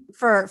Halloween,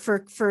 for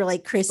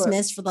like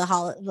Christmas, for the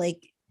holiday?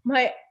 Like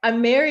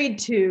I'm married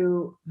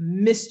to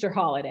Mr.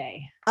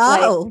 Holiday.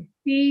 Oh, like,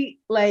 he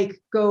like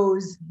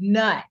goes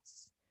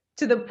nuts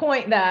to the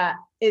point that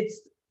it's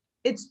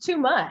too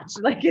much.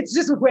 Like, it's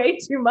just way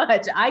too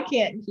much. I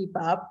can't keep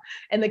up.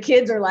 And the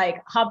kids are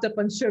like hopped up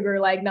on sugar,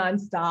 like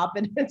nonstop.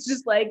 And it's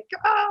just like,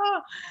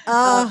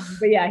 but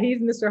yeah,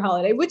 he's Mr.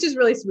 Holiday, which is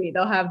really sweet.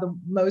 They'll have the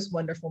most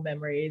wonderful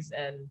memories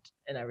and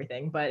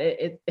everything, but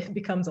it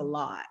becomes a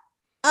lot.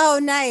 Oh,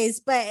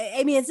 nice. But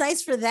I mean, it's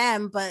nice for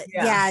them, but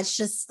yeah it's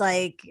just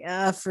like,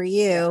 for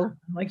you. Yeah.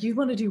 Like, you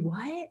want to do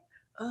what?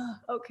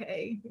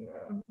 Okay.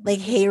 Like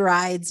hay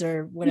rides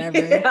or whatever.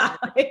 Yeah,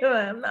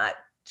 I'm not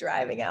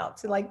driving out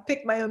to like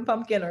pick my own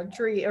pumpkin or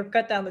tree or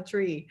cut down the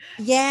tree.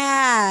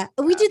 Yeah,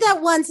 we did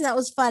that once and that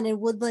was fun in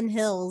Woodland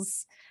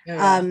Hills.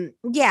 But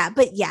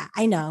yeah,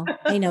 I know,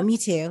 me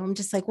too. I'm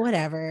just like,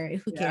 whatever,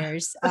 who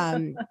cares?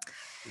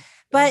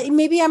 But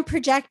maybe I'm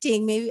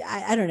projecting, maybe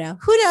I don't know,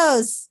 who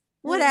knows,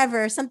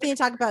 whatever, something to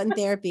talk about in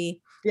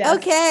therapy. Yes.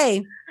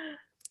 Okay,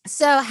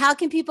 so how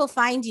can people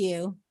find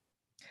you?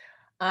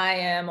 I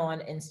am on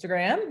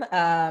Instagram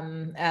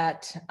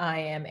at I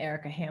am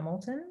Erika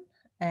Hamilton.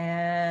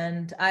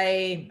 And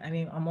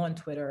I'm on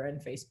Twitter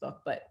and Facebook,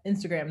 but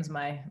Instagram's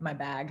my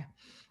bag.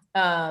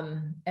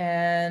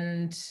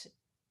 And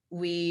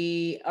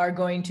we are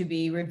going to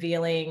be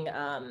revealing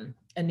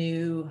a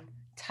new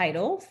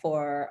title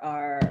for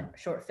our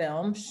short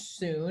film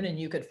soon, and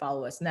you could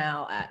follow us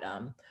now at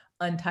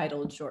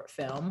Untitled Short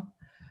Film.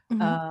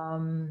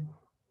 Mm-hmm.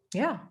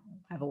 I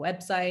have a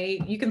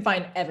website. You can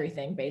find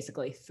everything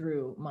basically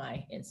through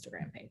my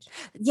Instagram page.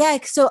 Yeah.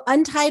 So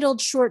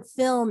Untitled Short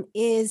Film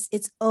is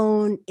its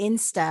own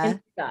Insta.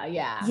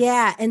 Yeah.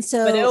 Yeah. And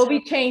so, but it will be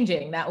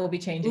changing. That will be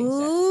changing.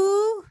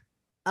 Ooh.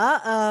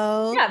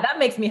 Uh-oh. Yeah. That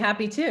makes me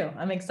happy too.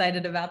 I'm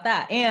excited about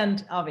that.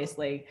 And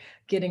obviously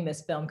getting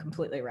this film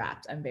completely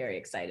wrapped, I'm very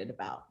excited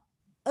about.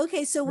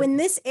 Okay. So when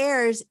this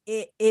airs,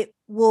 it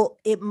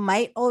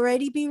might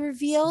already be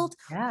revealed,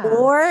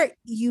 or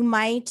you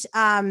might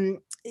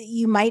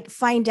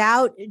find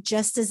out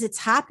just as it's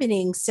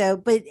happening. So,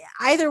 but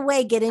either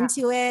way, get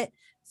into it.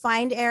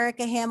 Find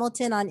Erika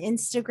Hamilton on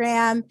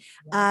Instagram.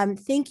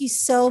 Thank you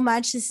so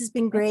much. This has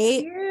been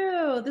great. Thank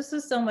you. This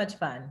was so much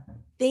fun.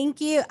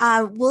 Thank you.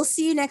 We'll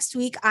see you next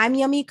week. I'm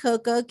Yummy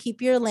Coco.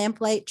 Keep your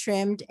lamplight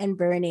trimmed and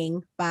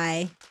burning.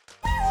 Bye.